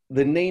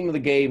the name of the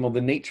game or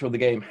the nature of the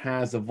game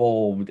has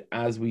evolved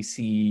as we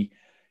see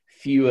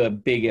fewer,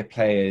 bigger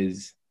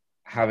players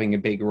having a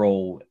big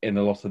role in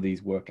a lot of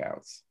these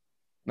workouts.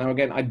 Now,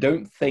 again, I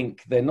don't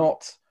think they're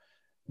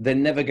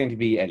never going to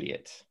be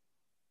Elliott.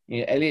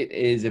 Elliott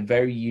is a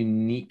very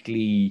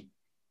uniquely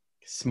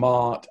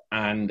smart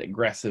and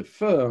aggressive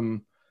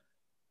firm.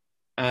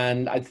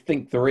 And I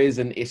think there is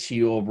an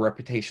issue of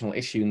reputational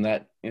issue in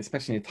that,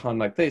 especially in a time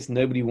like this,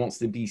 nobody wants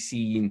to be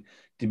seen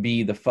to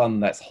be the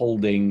fund that's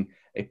holding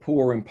a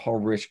poor,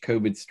 impoverished,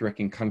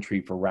 COVID-stricken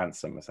country for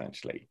ransom,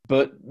 essentially.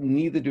 But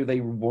neither do they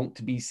want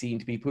to be seen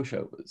to be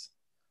pushovers.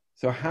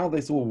 So how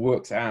this all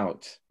works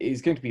out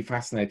is going to be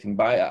fascinating.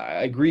 But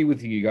I agree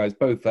with you guys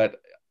both that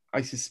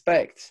I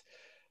suspect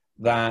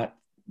that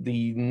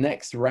the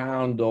next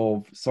round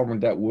of sovereign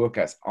debt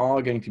workouts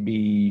are going to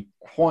be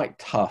quite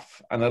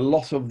tough. And a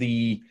lot of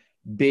the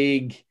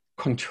big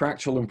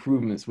contractual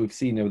improvements we've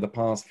seen over the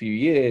past few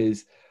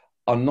years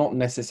are not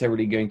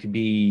necessarily going to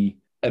be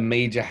a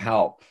major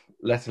help,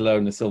 let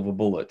alone a silver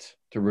bullet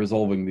to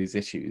resolving these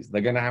issues.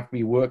 They're going to have to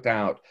be worked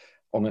out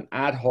on an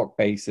ad hoc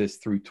basis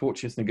through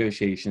tortuous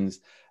negotiations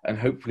and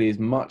hopefully as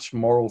much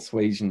moral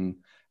suasion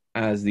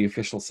as the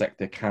official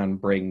sector can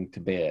bring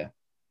to bear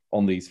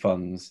on these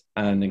funds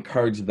and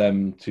encourage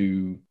them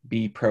to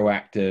be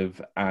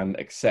proactive and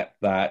accept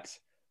that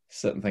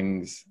certain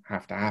things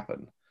have to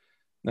happen.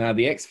 Now,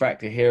 the X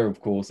factor here,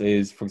 of course,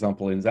 is, for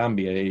example, in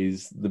Zambia,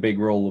 is the big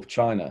role of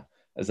China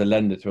as a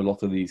lender to a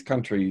lot of these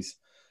countries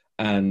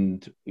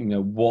and,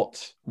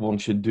 what one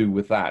should do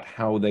with that,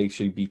 how they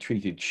should be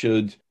treated.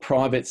 Should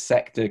private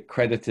sector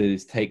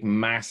creditors take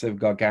massive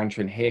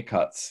gargantuan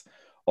haircuts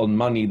on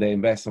money they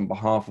invest on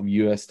behalf of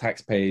US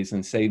taxpayers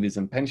and savers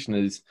and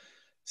pensioners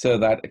so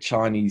that a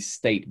Chinese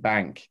state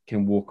bank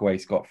can walk away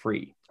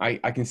scot-free?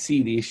 I can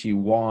see the issue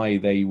why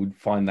they would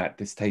find that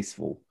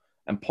distasteful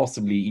and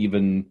possibly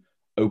even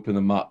open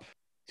them up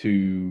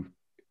to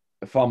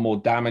a far more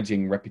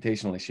damaging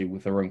reputational issue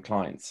with their own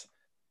clients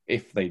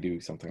if they do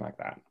something like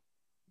that.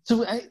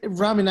 So,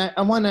 Robin,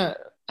 I want to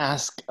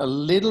ask a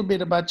little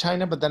bit about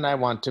China, but then I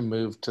want to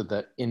move to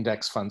the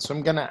index fund. So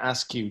I'm going to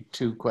ask you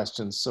 2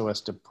 questions so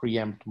as to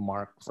preempt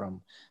Mark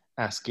from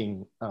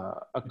asking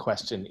a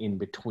question in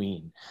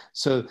between.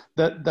 So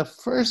the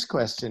first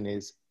question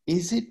is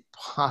it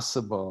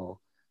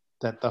possible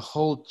that the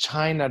whole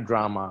China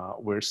drama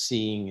we're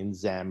seeing in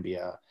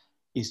Zambia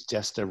is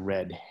just a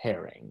red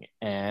herring?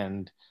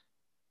 And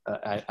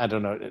I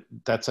don't know,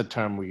 that's a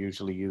term we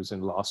usually use in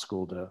law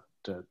school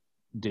to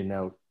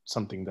denote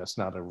something that's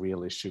not a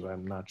real issue.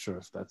 I'm not sure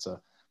if that's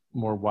a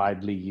more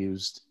widely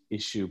used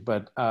issue,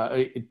 but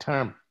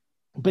term.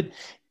 But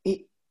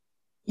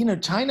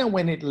China,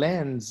 when it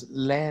lends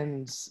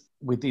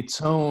with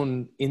its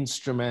own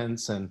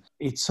instruments and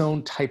its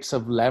own types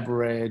of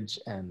leverage,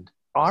 and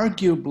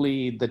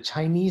arguably the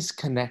Chinese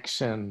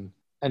connection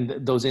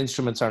and those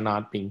instruments are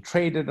not being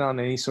traded on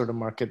any sort of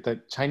market,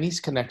 that Chinese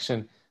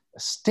connection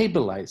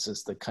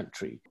stabilizes the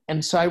country.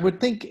 And so I would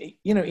think,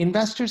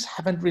 investors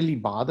haven't really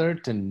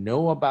bothered to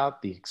know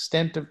about the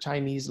extent of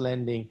Chinese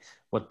lending,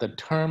 what the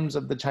terms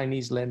of the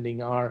Chinese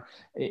lending are,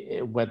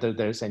 whether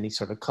there's any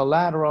sort of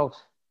collateral,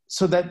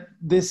 so that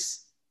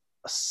this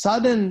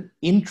sudden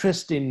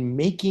interest in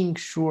making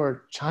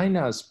sure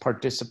China is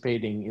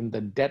participating in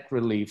the debt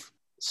relief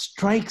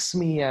strikes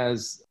me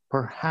as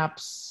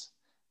perhaps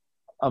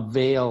a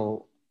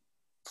veil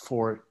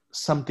for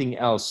something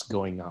else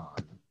going on.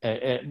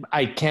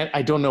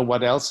 I don't know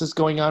what else is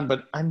going on,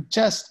 but I'm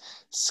just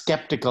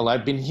skeptical.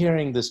 I've been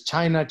hearing this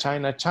China,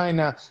 China,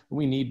 China.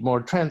 We need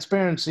more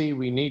transparency.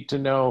 We need to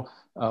know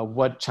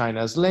what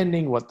China's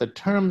lending, what the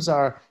terms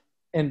are.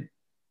 And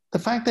the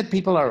fact that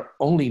people are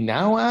only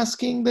now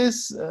asking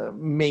this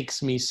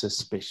makes me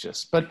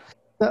suspicious. But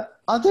the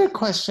other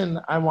question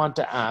I want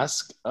to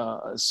ask,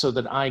 so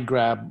that I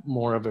grab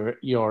more of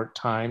your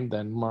time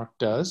than Mark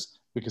does,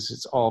 because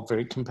it's all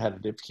very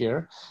competitive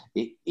here,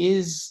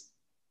 is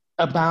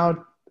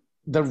about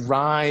the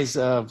rise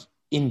of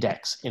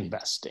index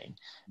investing.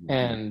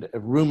 And a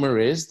rumor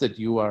is that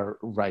you are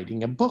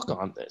writing a book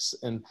on this.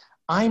 And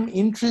I'm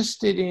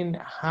interested in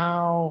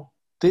how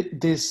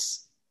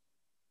this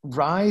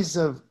rise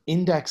of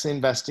index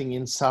investing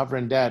in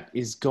sovereign debt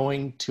is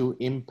going to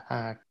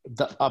impact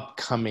the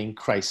upcoming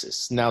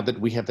crisis. Now that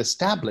we have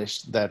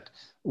established that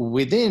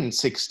within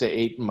 6 to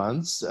 8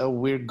 months,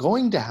 we're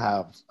going to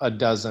have a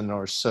dozen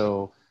or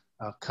so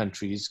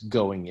countries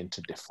going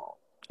into default.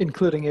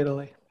 Including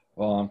Italy.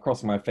 Well, I'm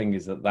crossing my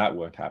fingers that that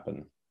won't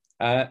happen.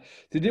 To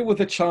deal with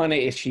the China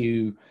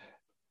issue,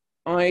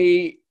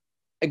 I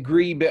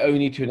agree, but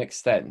only to an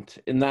extent,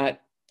 in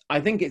that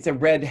I think it's a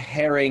red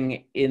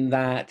herring in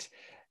that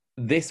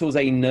this was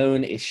a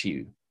known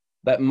issue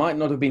that might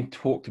not have been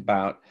talked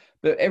about,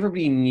 but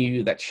everybody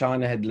knew that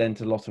China had lent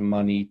a lot of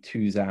money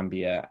to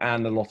Zambia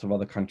and a lot of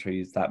other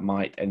countries that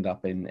might end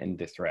up in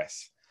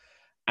distress.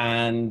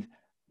 And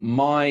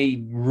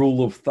my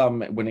rule of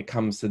thumb when it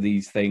comes to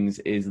these things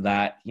is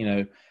that,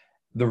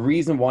 the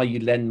reason why you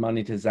lend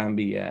money to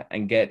Zambia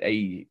and get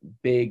a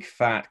big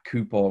fat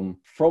coupon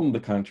from the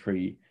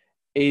country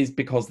is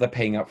because they're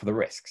paying up for the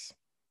risks.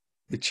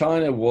 The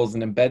China was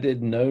an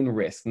embedded known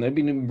risk.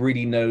 Nobody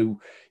really knew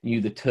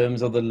the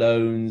terms of the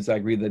loans. I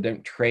agree they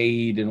don't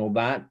trade and all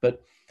that,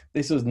 but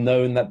this was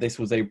known that this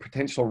was a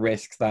potential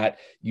risk that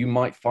you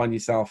might find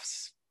yourself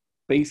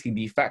basically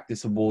de facto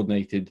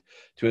subordinated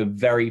to a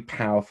very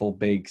powerful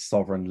big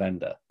sovereign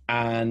lender.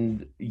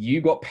 And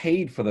you got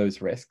paid for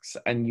those risks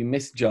and you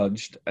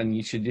misjudged, and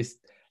you should just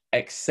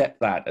accept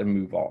that and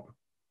move on.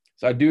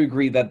 So I do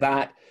agree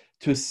that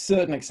to a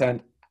certain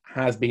extent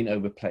has been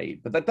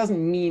overplayed, but that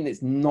doesn't mean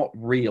it's not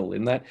real,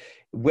 in that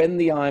when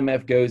the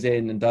IMF goes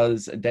in and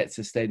does a debt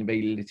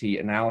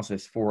sustainability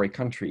analysis for a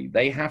country,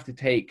 they have to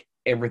take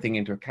everything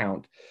into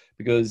account,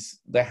 because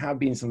there have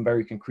been some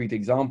very concrete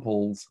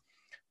examples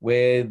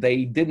where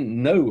they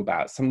didn't know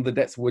about some of the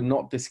debts were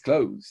not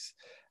disclosed.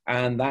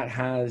 And that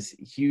has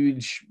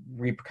huge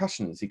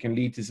repercussions. It can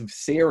lead to some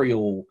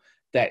serial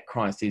debt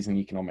crises and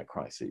economic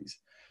crises.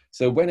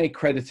 So when a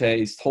creditor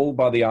is told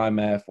by the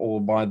IMF or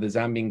by the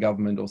Zambian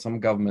government or some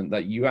government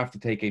that you have to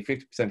take a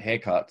 50%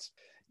 haircut,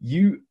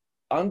 you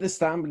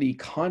understandably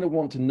kind of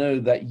want to know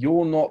that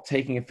you're not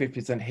taking a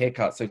 50%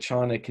 haircut so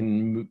China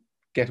can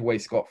get away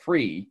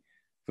scot-free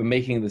for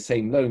making the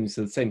same loans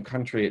to the same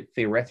country at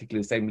theoretically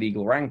the same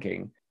legal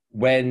ranking,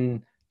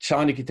 when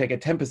China can take a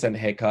 10%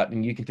 haircut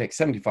and you can take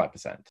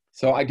 75%.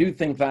 So I do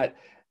think that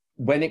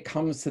when it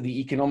comes to the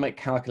economic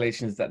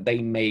calculations that they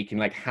make and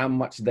like how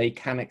much they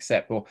can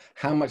accept or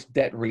how much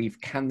debt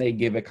relief can they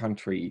give a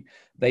country,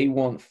 they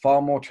want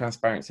far more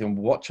transparency on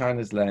what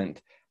China's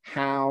lent,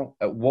 how,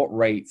 at what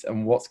rates,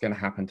 and what's going to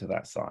happen to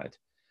that side.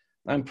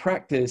 In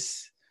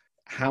practice,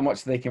 how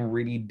much they can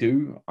really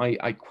do,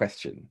 I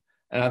question.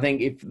 And I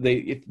think if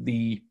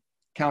the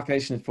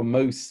calculations for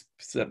most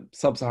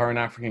sub-Saharan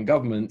African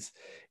governments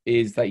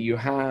is that you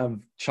have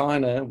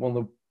China, one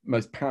of the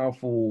most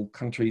powerful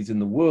countries in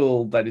the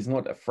world that is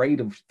not afraid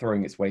of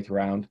throwing its weight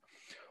around,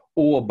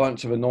 or a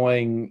bunch of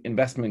annoying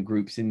investment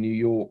groups in New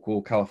York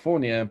or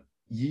California,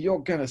 you're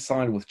going to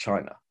side with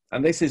China.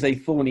 And this is a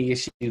thorny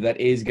issue that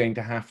is going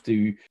to have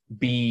to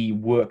be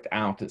worked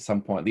out at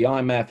some point. The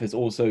IMF has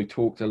also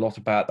talked a lot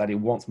about that it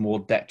wants more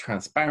debt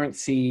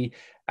transparency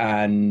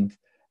and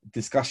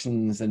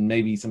discussions and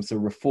maybe some sort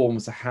of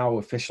reforms to how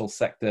official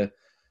sector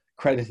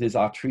creditors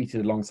are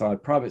treated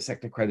alongside private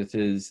sector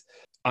creditors.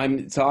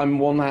 I'm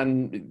one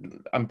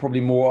hand, I'm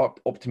probably more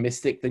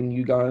optimistic than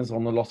you guys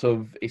on a lot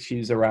of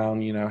issues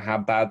around, how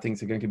bad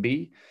things are going to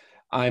be.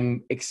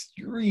 I'm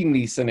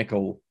extremely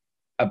cynical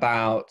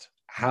about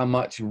how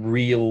much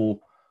real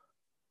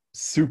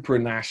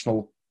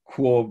supranational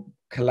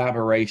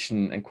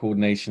collaboration and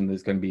coordination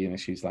there's going to be in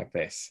issues like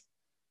this.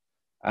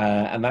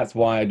 And that's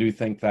why I do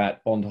think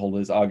that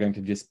bondholders are going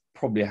to just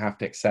probably have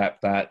to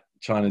accept that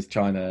China's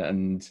China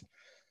and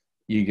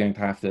you're going to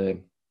have to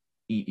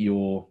eat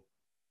your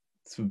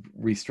sort of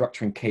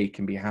restructuring cake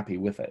and be happy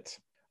with it.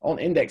 On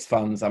index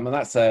funds, I mean,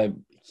 that's a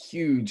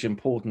huge,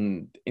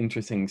 important,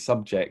 interesting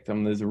subject. I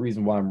mean, there's a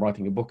reason why I'm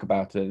writing a book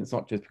about it. It's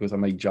not just because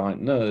I'm a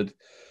giant nerd.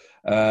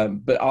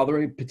 But are there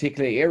any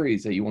particular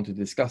areas that you want to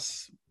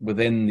discuss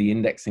within the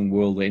indexing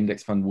world, the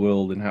index fund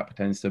world, and how it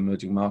pertains to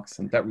emerging markets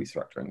and debt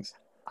restructurings?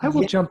 I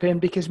will jump in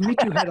because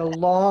Mitu had a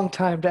long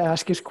time to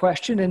ask his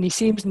question, and he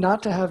seems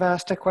not to have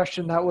asked a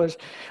question that was,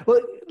 well,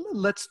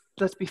 let's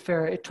be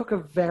fair. It took a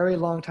very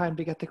long time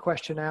to get the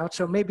question out,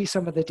 so maybe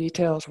some of the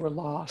details were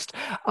lost.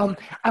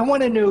 I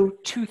want to know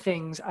two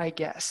things, I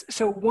guess.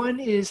 So one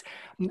is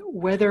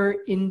whether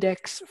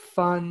index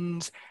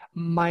funds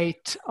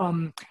might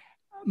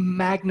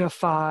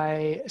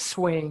magnify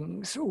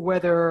swings,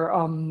 whether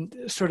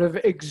sort of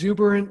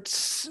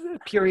exuberance,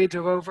 periods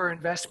of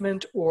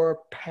overinvestment, or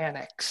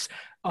panics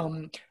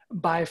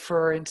by,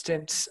 for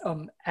instance,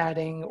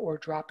 adding or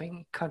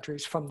dropping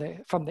countries from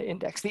the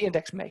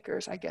index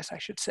makers, I guess I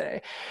should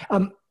say.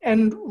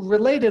 And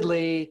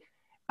relatedly,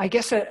 I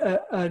guess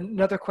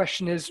another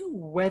question is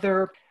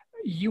whether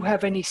you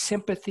have any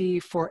sympathy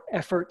for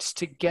efforts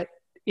to get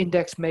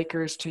index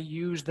makers to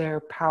use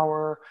their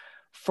power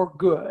for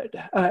good.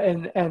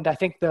 And I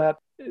think the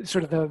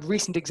sort of the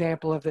recent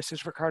example of this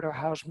is Ricardo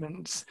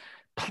Hausman's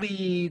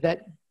plea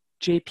that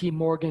JP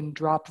Morgan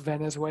drop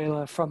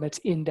Venezuela from its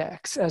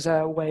index as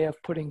a way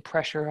of putting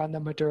pressure on the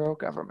Maduro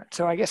government.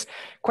 So I guess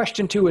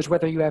question two is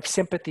whether you have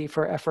sympathy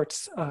for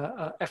efforts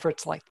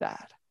like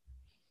that.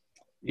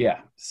 Yeah.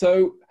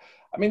 So,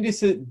 I mean,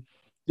 this is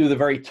to the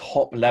very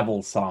top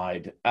level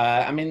side.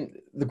 I mean,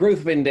 the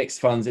growth of index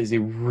funds is a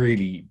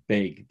really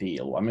big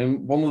deal. I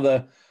mean, one of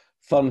the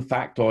fun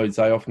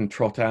factoids I often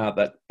trot out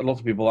that a lot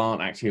of people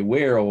aren't actually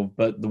aware of,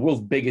 but the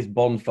world's biggest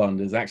bond fund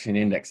is actually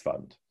an index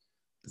fund.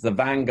 It's the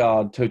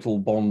Vanguard Total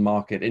Bond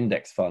Market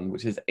Index Fund,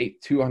 which is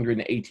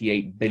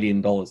 $288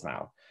 billion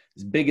now.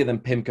 It's bigger than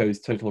PIMCO's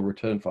total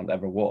return fund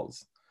ever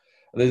was.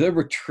 There's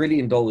over $1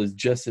 trillion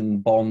just in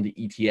bond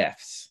ETFs.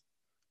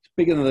 It's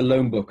bigger than the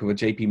loan book of a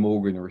JP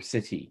Morgan or a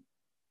Citi.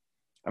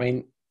 I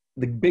mean,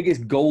 the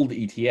biggest gold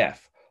ETF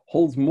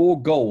holds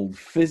more gold,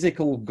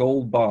 physical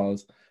gold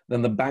bars,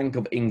 than the Bank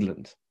of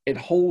England. It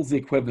holds the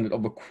equivalent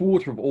of a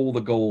quarter of all the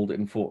gold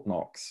in Fort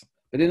Knox.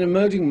 But in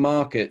emerging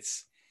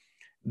markets,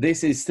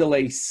 this is still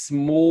a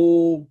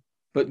small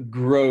but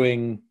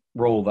growing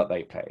role that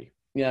they play.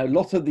 You know, a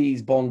lot of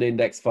these bond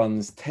index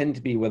funds tend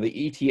to be, whether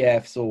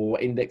ETFs or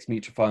index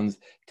mutual funds,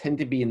 tend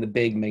to be in the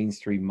big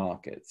mainstream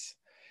markets.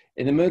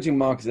 In emerging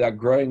markets, they are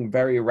growing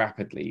very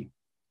rapidly,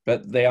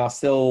 but they are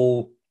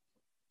still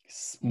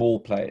small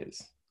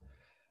players.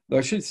 Though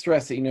I should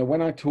stress that, you know,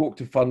 when I talk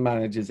to fund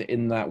managers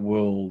in that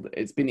world,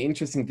 it's been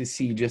interesting to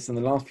see just in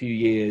the last few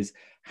years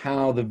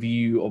how the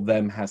view of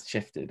them has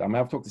shifted. I mean,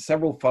 I've talked to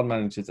several fund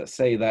managers that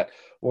say that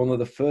one of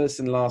the first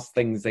and last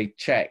things they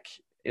check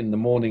in the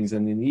mornings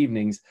and in the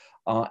evenings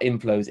are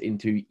inflows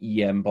into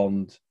EM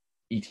bond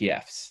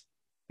ETFs,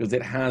 because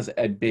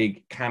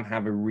it can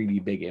have a really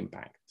big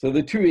impact. So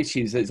the two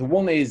issues is,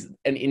 one is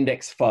an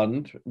index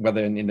fund,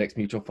 whether an index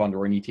mutual fund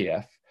or an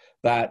ETF,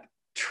 that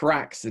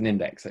tracks an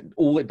index.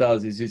 All it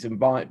does is just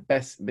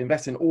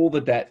invest in all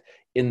the debt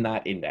in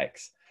that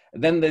index.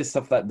 And then there's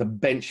stuff that the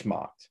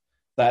benchmarked,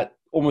 that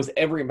almost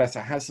every investor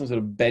has some sort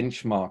of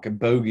benchmark, a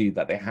bogey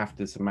that they have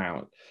to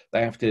surmount,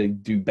 they have to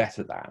do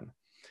better than.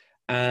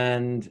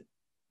 And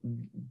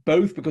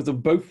because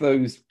of both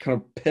those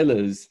kind of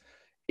pillars,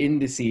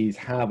 indices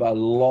have a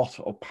lot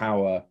of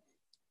power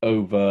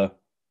over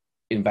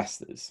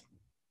investors.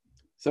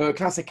 So a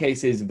classic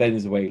case is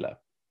Venezuela.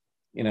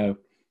 You know,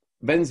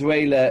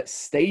 Venezuela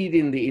stayed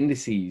in the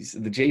indices.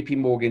 The JP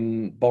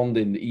Morgan bond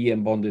and the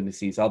EM bond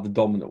indices are the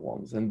dominant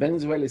ones. And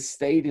Venezuela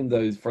stayed in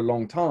those for a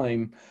long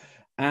time.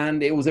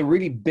 And it was a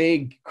really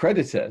big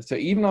creditor. So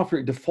even after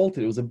it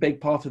defaulted, it was a big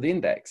part of the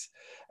index.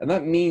 And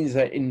that means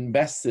that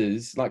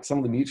investors, like some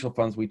of the mutual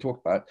funds we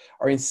talked about,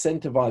 are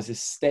incentivized to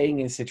staying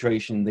in a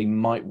situation they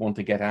might want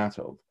to get out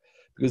of.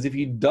 Because if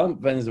you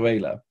dump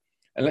Venezuela,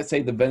 and let's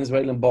say the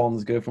Venezuelan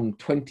bonds go from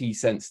 20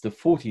 cents to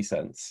 40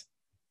 cents,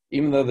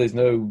 even though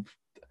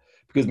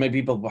because maybe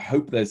people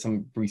hope there's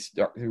some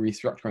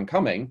restructuring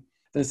coming,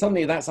 then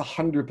suddenly that's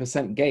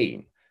 100%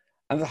 gain.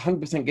 And that's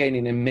 100% gain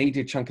in a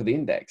major chunk of the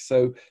index.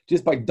 So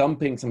just by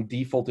dumping some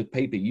defaulted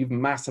paper, you've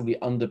massively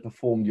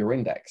underperformed your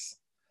index.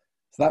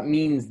 So that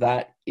means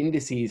that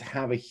indices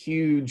have a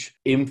huge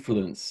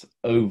influence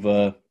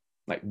over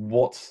like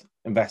what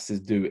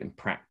investors do in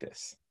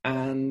practice.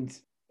 And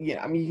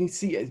yeah, I mean, you can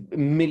see a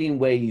million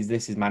ways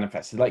this is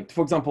manifested. Like,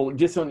 for example,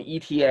 just on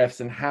ETFs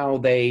and how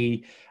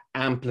they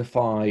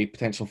amplify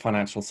potential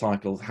financial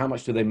cycles, how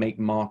much do they make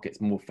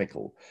markets more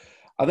fickle?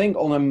 I think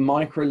on a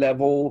micro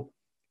level,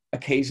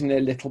 occasionally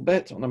a little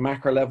bit. On a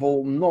macro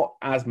level, not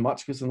as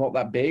much because they're not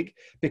that big,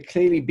 but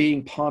clearly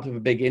being part of a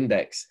big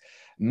index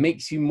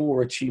makes you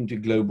more attuned to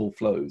global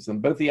flows.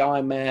 And both the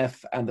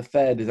IMF and the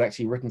Fed has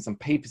actually written some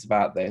papers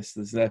about this.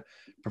 There's a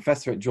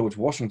professor at George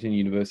Washington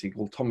University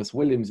called Thomas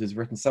Williams who's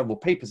written several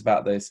papers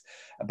about this,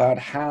 about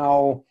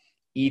how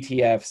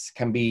ETFs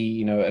can be,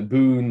 you know, a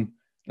boon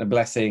a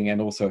blessing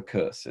and also a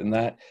curse, in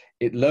that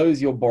it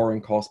lowers your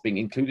borrowing costs being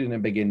included in a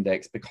big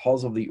index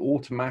because of the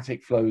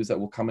automatic flows that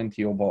will come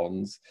into your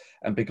bonds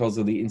and because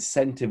of the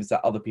incentives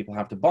that other people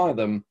have to buy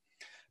them.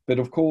 But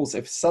of course,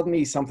 if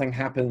suddenly something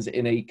happens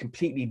in a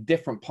completely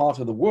different part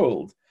of the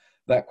world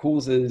that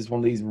causes one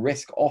of these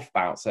risk off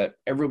bouts that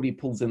everybody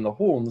pulls in the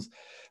horns,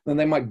 then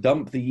they might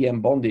dump the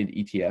EM bonded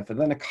ETF. And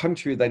then a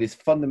country that is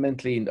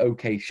fundamentally in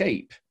okay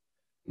shape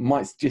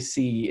might just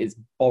see its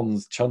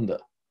bonds chunder.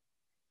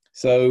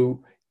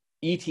 So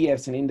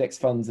ETFs and index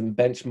funds and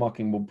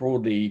benchmarking more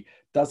broadly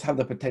does have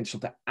the potential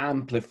to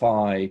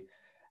amplify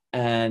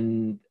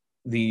and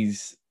the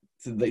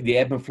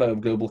ebb and flow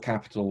of global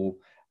capital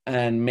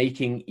and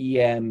making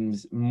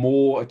EMs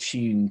more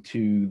attuned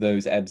to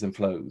those ebbs and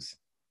flows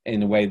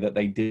in a way that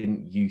they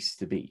didn't used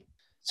to be.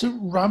 So,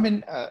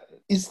 Robin,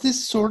 is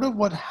this sort of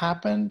what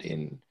happened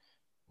in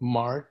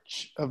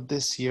March of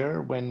this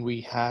year when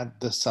we had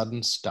the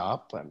sudden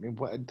stop? I mean,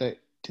 did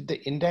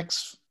the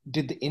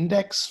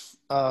index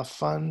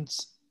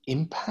funds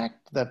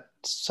impact that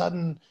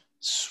sudden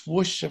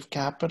swoosh of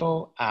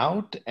capital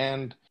out?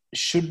 And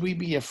should we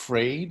be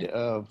afraid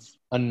of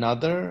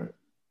another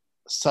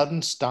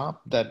sudden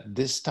stop that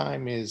this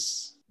time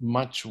is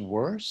much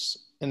worse?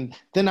 And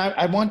then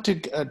I want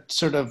to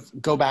sort of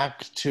go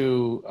back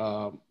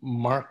to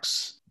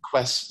Mark's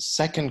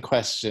second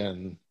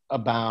question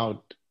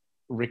about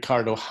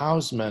Ricardo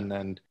Hausmann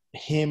and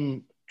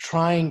him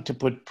trying to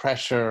put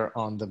pressure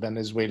on the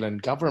Venezuelan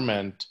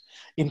government.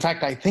 In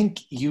fact, I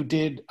think you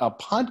did a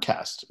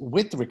podcast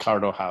with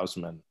Ricardo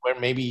Hausmann where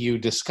maybe you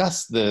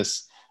discussed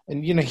this.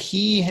 And,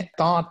 he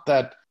thought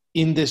that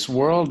in this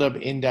world of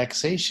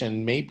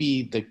indexation,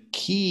 maybe the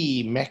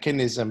key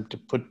mechanism to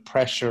put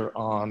pressure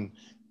on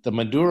the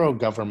Maduro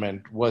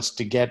government was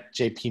to get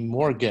JP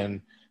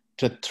Morgan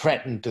to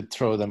threaten to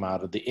throw them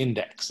out of the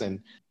index.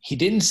 And he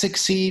didn't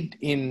succeed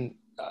in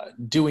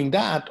doing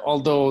that,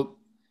 although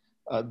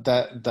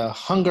the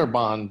hunger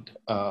bond,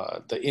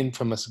 the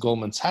infamous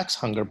Goldman Sachs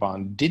hunger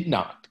bond, did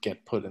not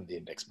get put in the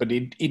index. But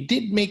it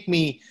did make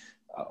me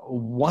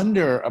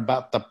wonder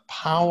about the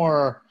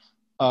power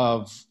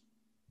of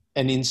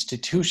an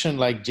institution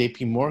like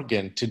JP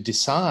Morgan to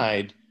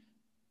decide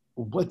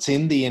what's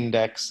in the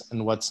index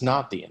and what's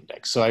not the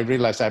index. So I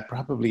realized I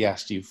probably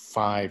asked you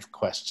 5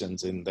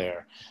 questions in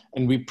there,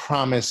 and we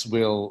promise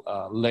we'll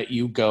let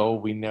you go.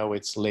 We know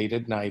it's late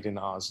at night in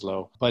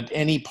Oslo, but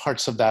any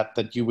parts of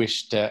that you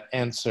wish to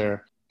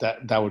answer,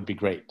 that would be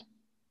great.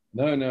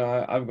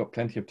 No, I've got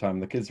plenty of time.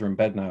 The kids are in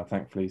bed now,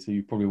 thankfully, so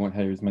you probably won't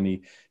hear as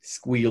many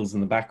squeals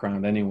in the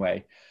background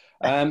anyway.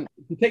 To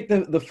take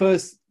the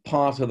first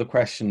part of the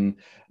question,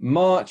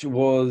 March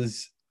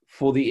was,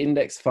 for the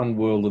index fund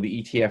world, or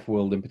the ETF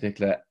world in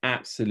particular,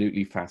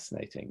 absolutely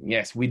fascinating.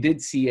 Yes, we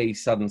did see a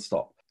sudden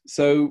stop.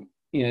 So,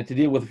 to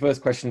deal with the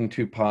first question in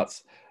 2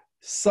 parts,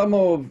 some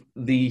of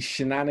the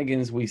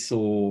shenanigans we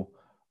saw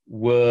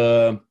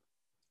were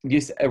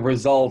just a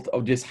result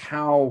of just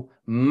how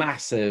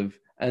massive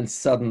and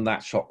sudden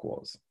that shock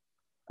was.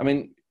 I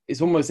mean, it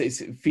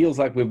feels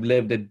like we've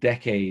lived a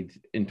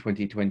decade in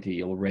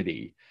 2020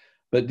 already.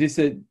 But just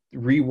to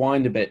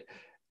rewind a bit,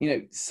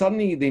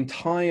 suddenly the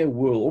entire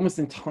world, almost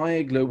the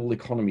entire global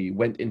economy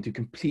went into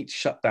complete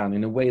shutdown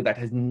in a way that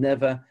has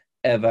never,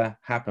 ever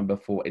happened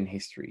before in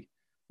history.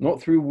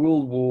 Not through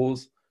world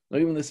wars,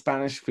 not even the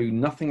Spanish flu,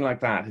 nothing like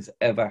that has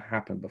ever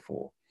happened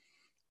before.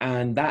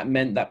 And that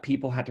meant that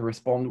people had to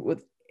respond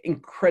with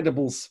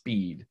incredible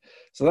speed.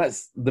 So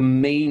that's the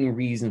main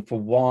reason for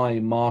why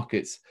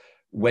markets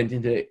went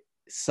into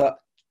such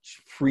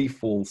free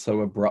fall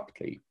so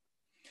abruptly.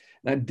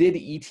 Now, did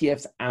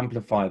ETFs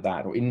amplify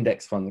that, or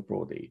index funds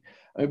broadly?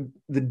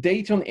 The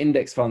data on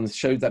index funds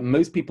shows that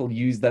most people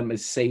use them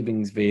as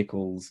savings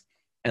vehicles,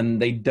 and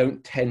they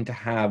don't tend to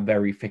have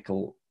very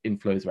fickle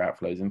inflows or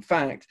outflows. In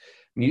fact,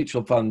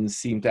 mutual funds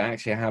seem to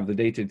actually have the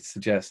data to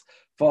suggest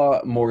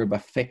far more of a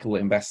fickle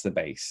investor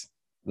base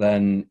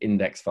than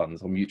index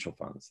funds or mutual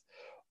funds.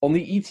 On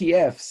the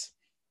ETFs,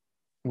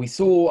 we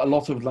saw a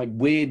lot of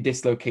weird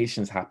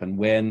dislocations happen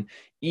when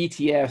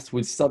ETFs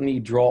would suddenly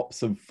drop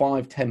some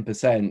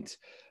 5-10%,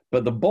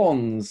 but the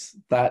bonds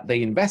that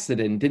they invested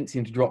in didn't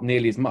seem to drop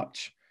nearly as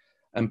much.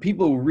 And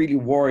people were really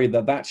worried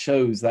that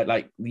shows that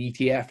the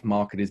ETF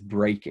market is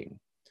breaking.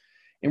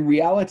 In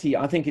reality,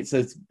 I think it's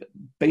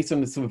based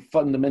on a sort of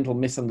fundamental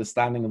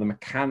misunderstanding of the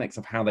mechanics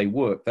of how they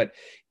work, that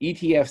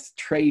ETFs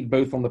trade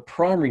both on the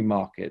primary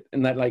market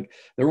and that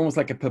they're almost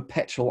like a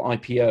perpetual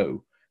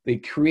IPO. They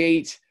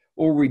create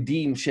or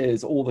redeem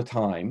shares all the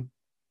time,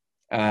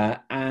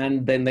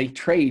 and then they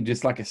trade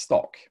just like a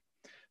stock.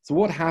 So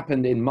what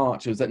happened in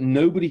March was that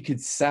nobody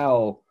could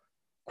sell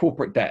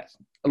corporate debt.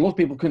 A lot of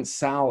people couldn't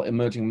sell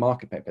emerging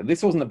market paper.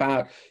 This wasn't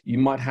about you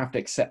might have to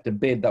accept a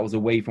bid that was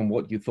away from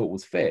what you thought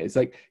was fair. It's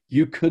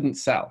you couldn't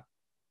sell.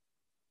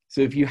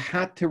 So if you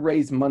had to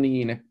raise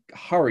money in a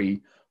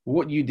hurry,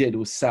 what you did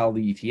was sell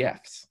the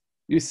ETFs.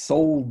 You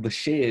sold the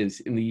shares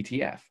in the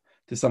ETF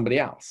to somebody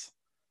else.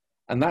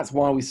 And that's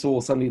why we saw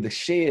suddenly the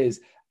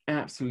shares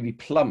absolutely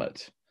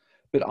plummet.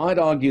 But I'd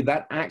argue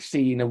that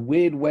actually, in a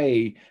weird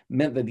way,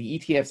 meant that the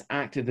ETFs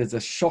acted as a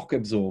shock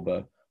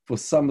absorber for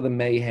some of the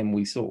mayhem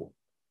we saw.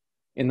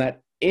 In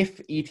that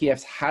if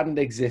ETFs hadn't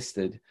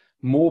existed,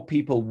 more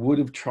people would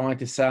have tried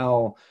to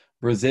sell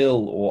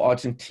Brazil or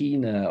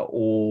Argentina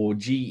or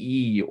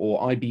GE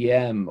or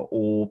IBM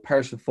or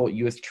perish with thought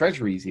US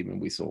Treasuries even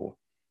we saw.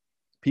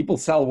 People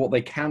sell what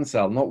they can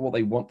sell, not what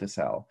they want to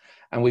sell.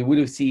 And we would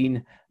have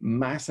seen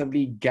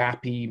massively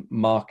gappy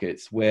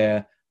markets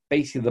where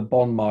basically the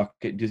bond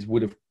market just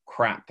would have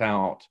crapped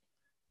out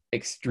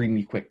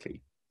extremely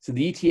quickly. So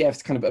the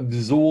ETFs kind of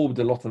absorbed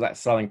a lot of that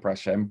selling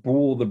pressure and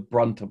bore the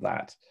brunt of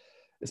that,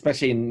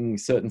 especially in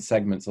certain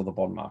segments of the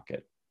bond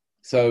market.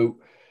 So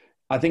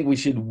I think we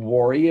should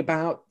worry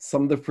about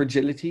some of the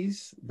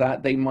fragilities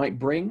that they might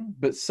bring.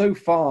 But so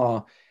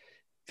far,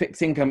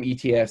 fixed income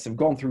ETFs have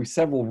gone through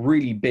several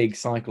really big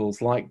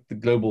cycles like the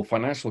global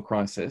financial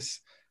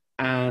crisis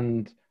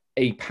and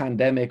a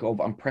pandemic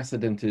of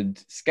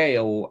unprecedented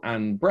scale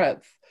and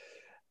breadth,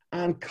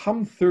 and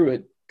come through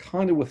it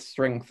kind of with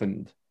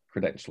strengthened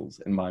credentials,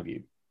 in my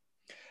view.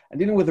 And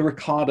dealing with the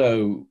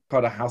Ricardo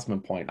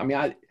Hausmann point, I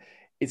mean,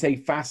 it's a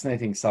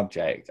fascinating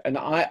subject. And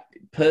I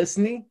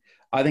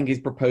think his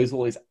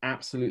proposal is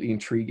absolutely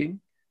intriguing,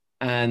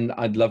 and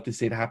I'd love to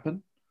see it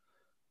happen.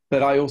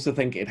 But I also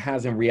think it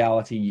has, in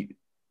reality,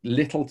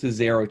 little to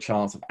zero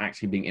chance of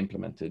actually being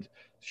implemented,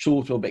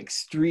 short of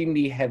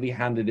extremely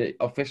heavy-handed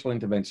official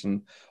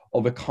intervention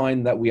of a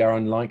kind that we are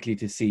unlikely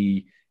to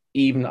see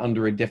even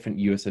under a different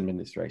US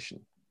administration.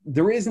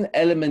 There is an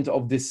element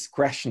of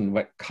discretion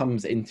that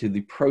comes into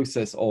the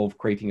process of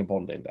creating a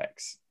bond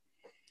index,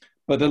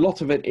 but a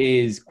lot of it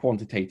is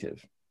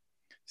quantitative.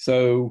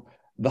 So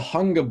the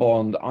hunger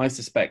bond, I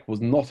suspect,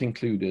 was not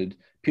included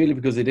purely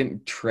because they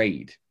didn't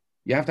trade.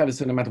 You have to have a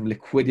certain amount of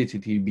liquidity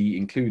to be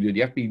included.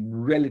 You have to be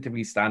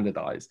relatively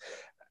standardized.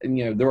 And,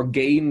 there are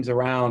games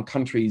around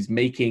countries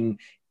making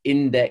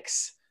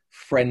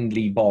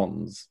index-friendly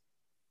bonds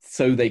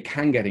so they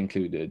can get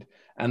included.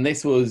 And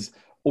this was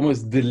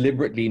almost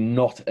deliberately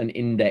not an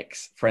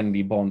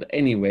index-friendly bond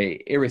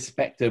anyway,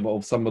 irrespective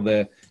of some of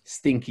the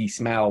stinky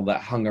smell that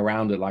hung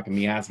around it like a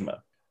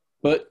miasma.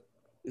 But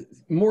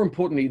more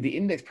importantly, the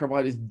index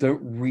providers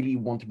don't really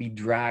want to be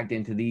dragged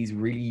into these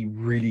really,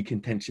 really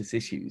contentious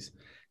issues.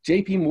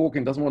 JP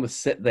Morgan doesn't want to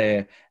sit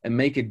there and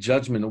make a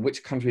judgment on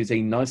which country is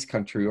a nice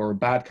country or a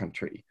bad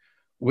country,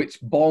 which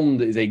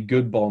bond is a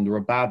good bond or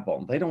a bad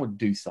bond. They don't want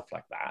to do stuff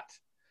like that.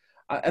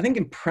 I think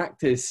in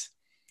practice,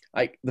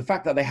 like the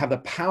fact that they have the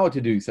power to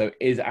do so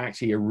is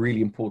actually a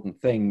really important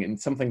thing, and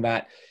something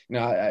that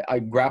I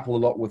grapple a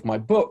lot with my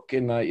book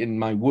in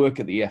my work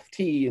at the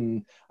FT,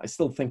 and I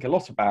still think a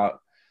lot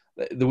about.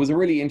 There was a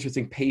really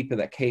interesting paper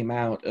that came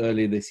out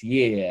earlier this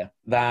year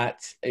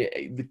that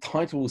the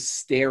title was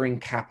Staring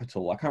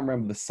Capital. I can't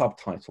remember the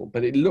subtitle,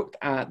 but it looked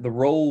at the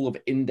role of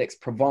index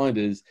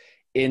providers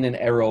in an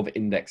era of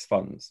index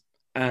funds,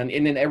 and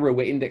in an era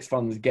where index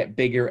funds get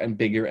bigger and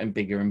bigger and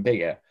bigger and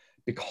bigger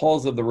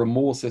because of the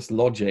remorseless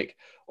logic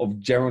of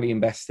generally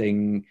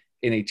investing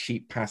in a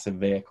cheap passive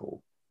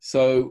vehicle.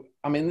 So,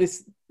 I mean,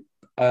 this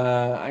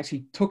I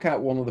actually took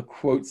out one of the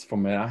quotes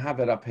from it. I have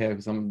it up here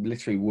because I'm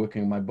literally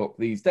working on my book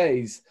these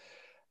days.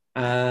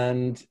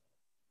 And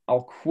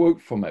I'll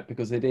quote from it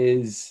because it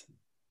is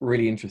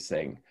really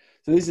interesting.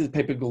 So this is a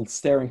paper called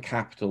Staring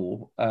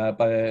Capital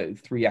by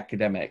 3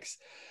 academics.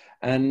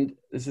 And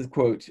this is a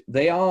quote: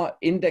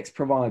 index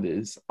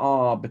providers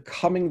are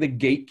becoming the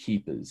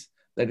gatekeepers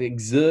that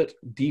exert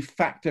de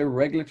facto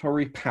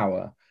regulatory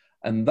power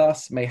and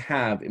thus may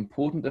have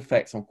important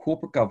effects on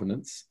corporate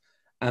governance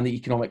and the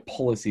economic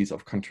policies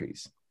of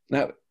countries.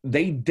 Now,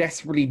 they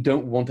desperately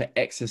don't want to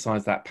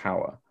exercise that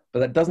power, but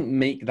that doesn't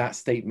make that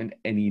statement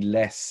any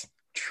less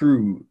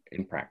true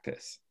in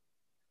practice.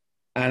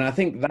 And I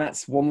think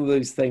that's one of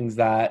those things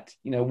that,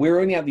 we're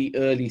only at the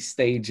early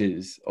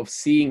stages of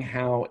seeing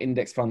how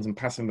index funds and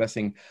passive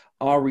investing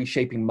are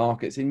reshaping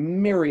markets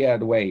in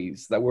myriad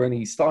ways that we're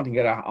only starting to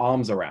get our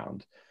arms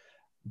around.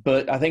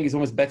 But I think it's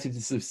almost better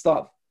to sort of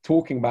start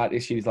talking about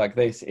issues like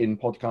this in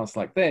podcasts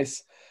like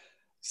this,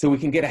 so we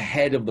can get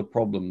ahead of the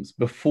problems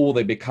before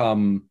they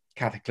become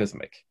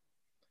cataclysmic.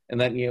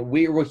 And then,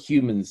 we're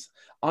humans.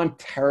 I'm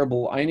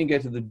terrible. I only go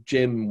to the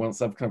gym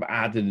once I've kind of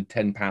added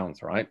 10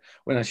 pounds, right?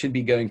 When I should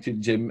be going to the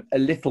gym a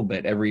little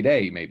bit every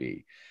day,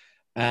 maybe.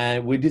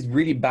 And we're just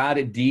really bad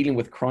at dealing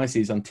with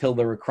crises until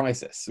they're a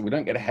crisis. So we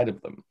don't get ahead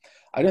of them.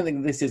 I don't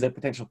think this is a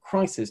potential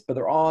crisis, but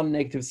there are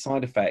negative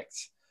side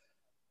effects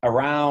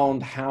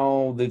around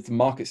how the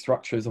market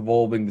structure is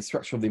evolving, the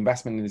structure of the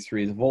investment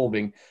industry is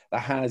evolving, that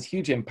has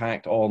huge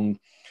impact on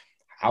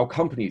how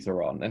companies are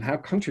run and how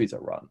countries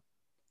are run.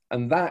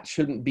 And that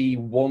shouldn't be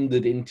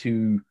wandered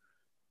into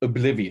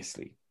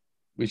obliviously.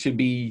 We should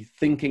be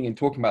thinking and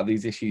talking about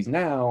these issues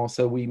now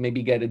so we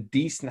maybe get a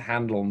decent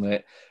handle on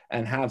it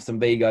and have some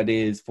vague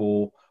ideas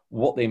for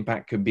what the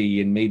impact could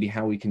be and maybe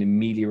how we can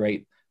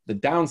ameliorate the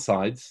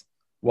downsides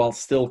while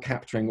still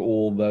capturing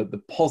all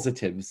the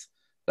positives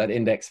that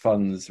index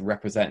funds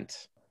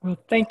represent. Well,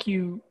 thank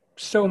you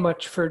so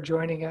much for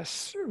joining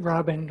us,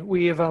 Robin.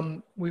 We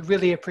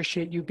really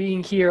appreciate you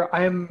being here.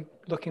 I'm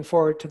looking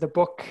forward to the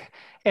book,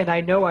 and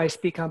I know I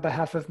speak on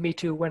behalf of Me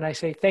Too when I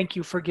say thank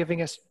you for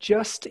giving us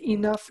just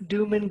enough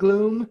doom and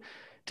gloom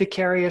to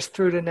carry us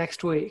through to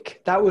next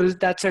week.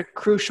 That's a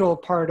crucial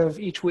part of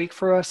each week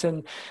for us,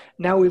 and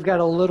now we've got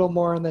a little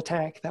more in the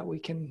tank that we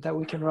can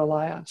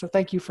rely on. So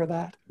thank you for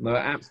that. No,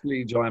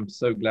 absolutely, Joy. I'm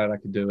so glad I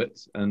could do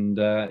it, and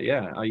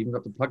yeah, I even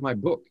got to plug my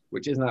book,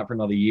 which isn't out for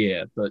another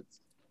year, but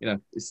you know,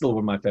 it's still one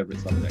of my favorite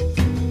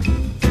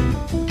subjects.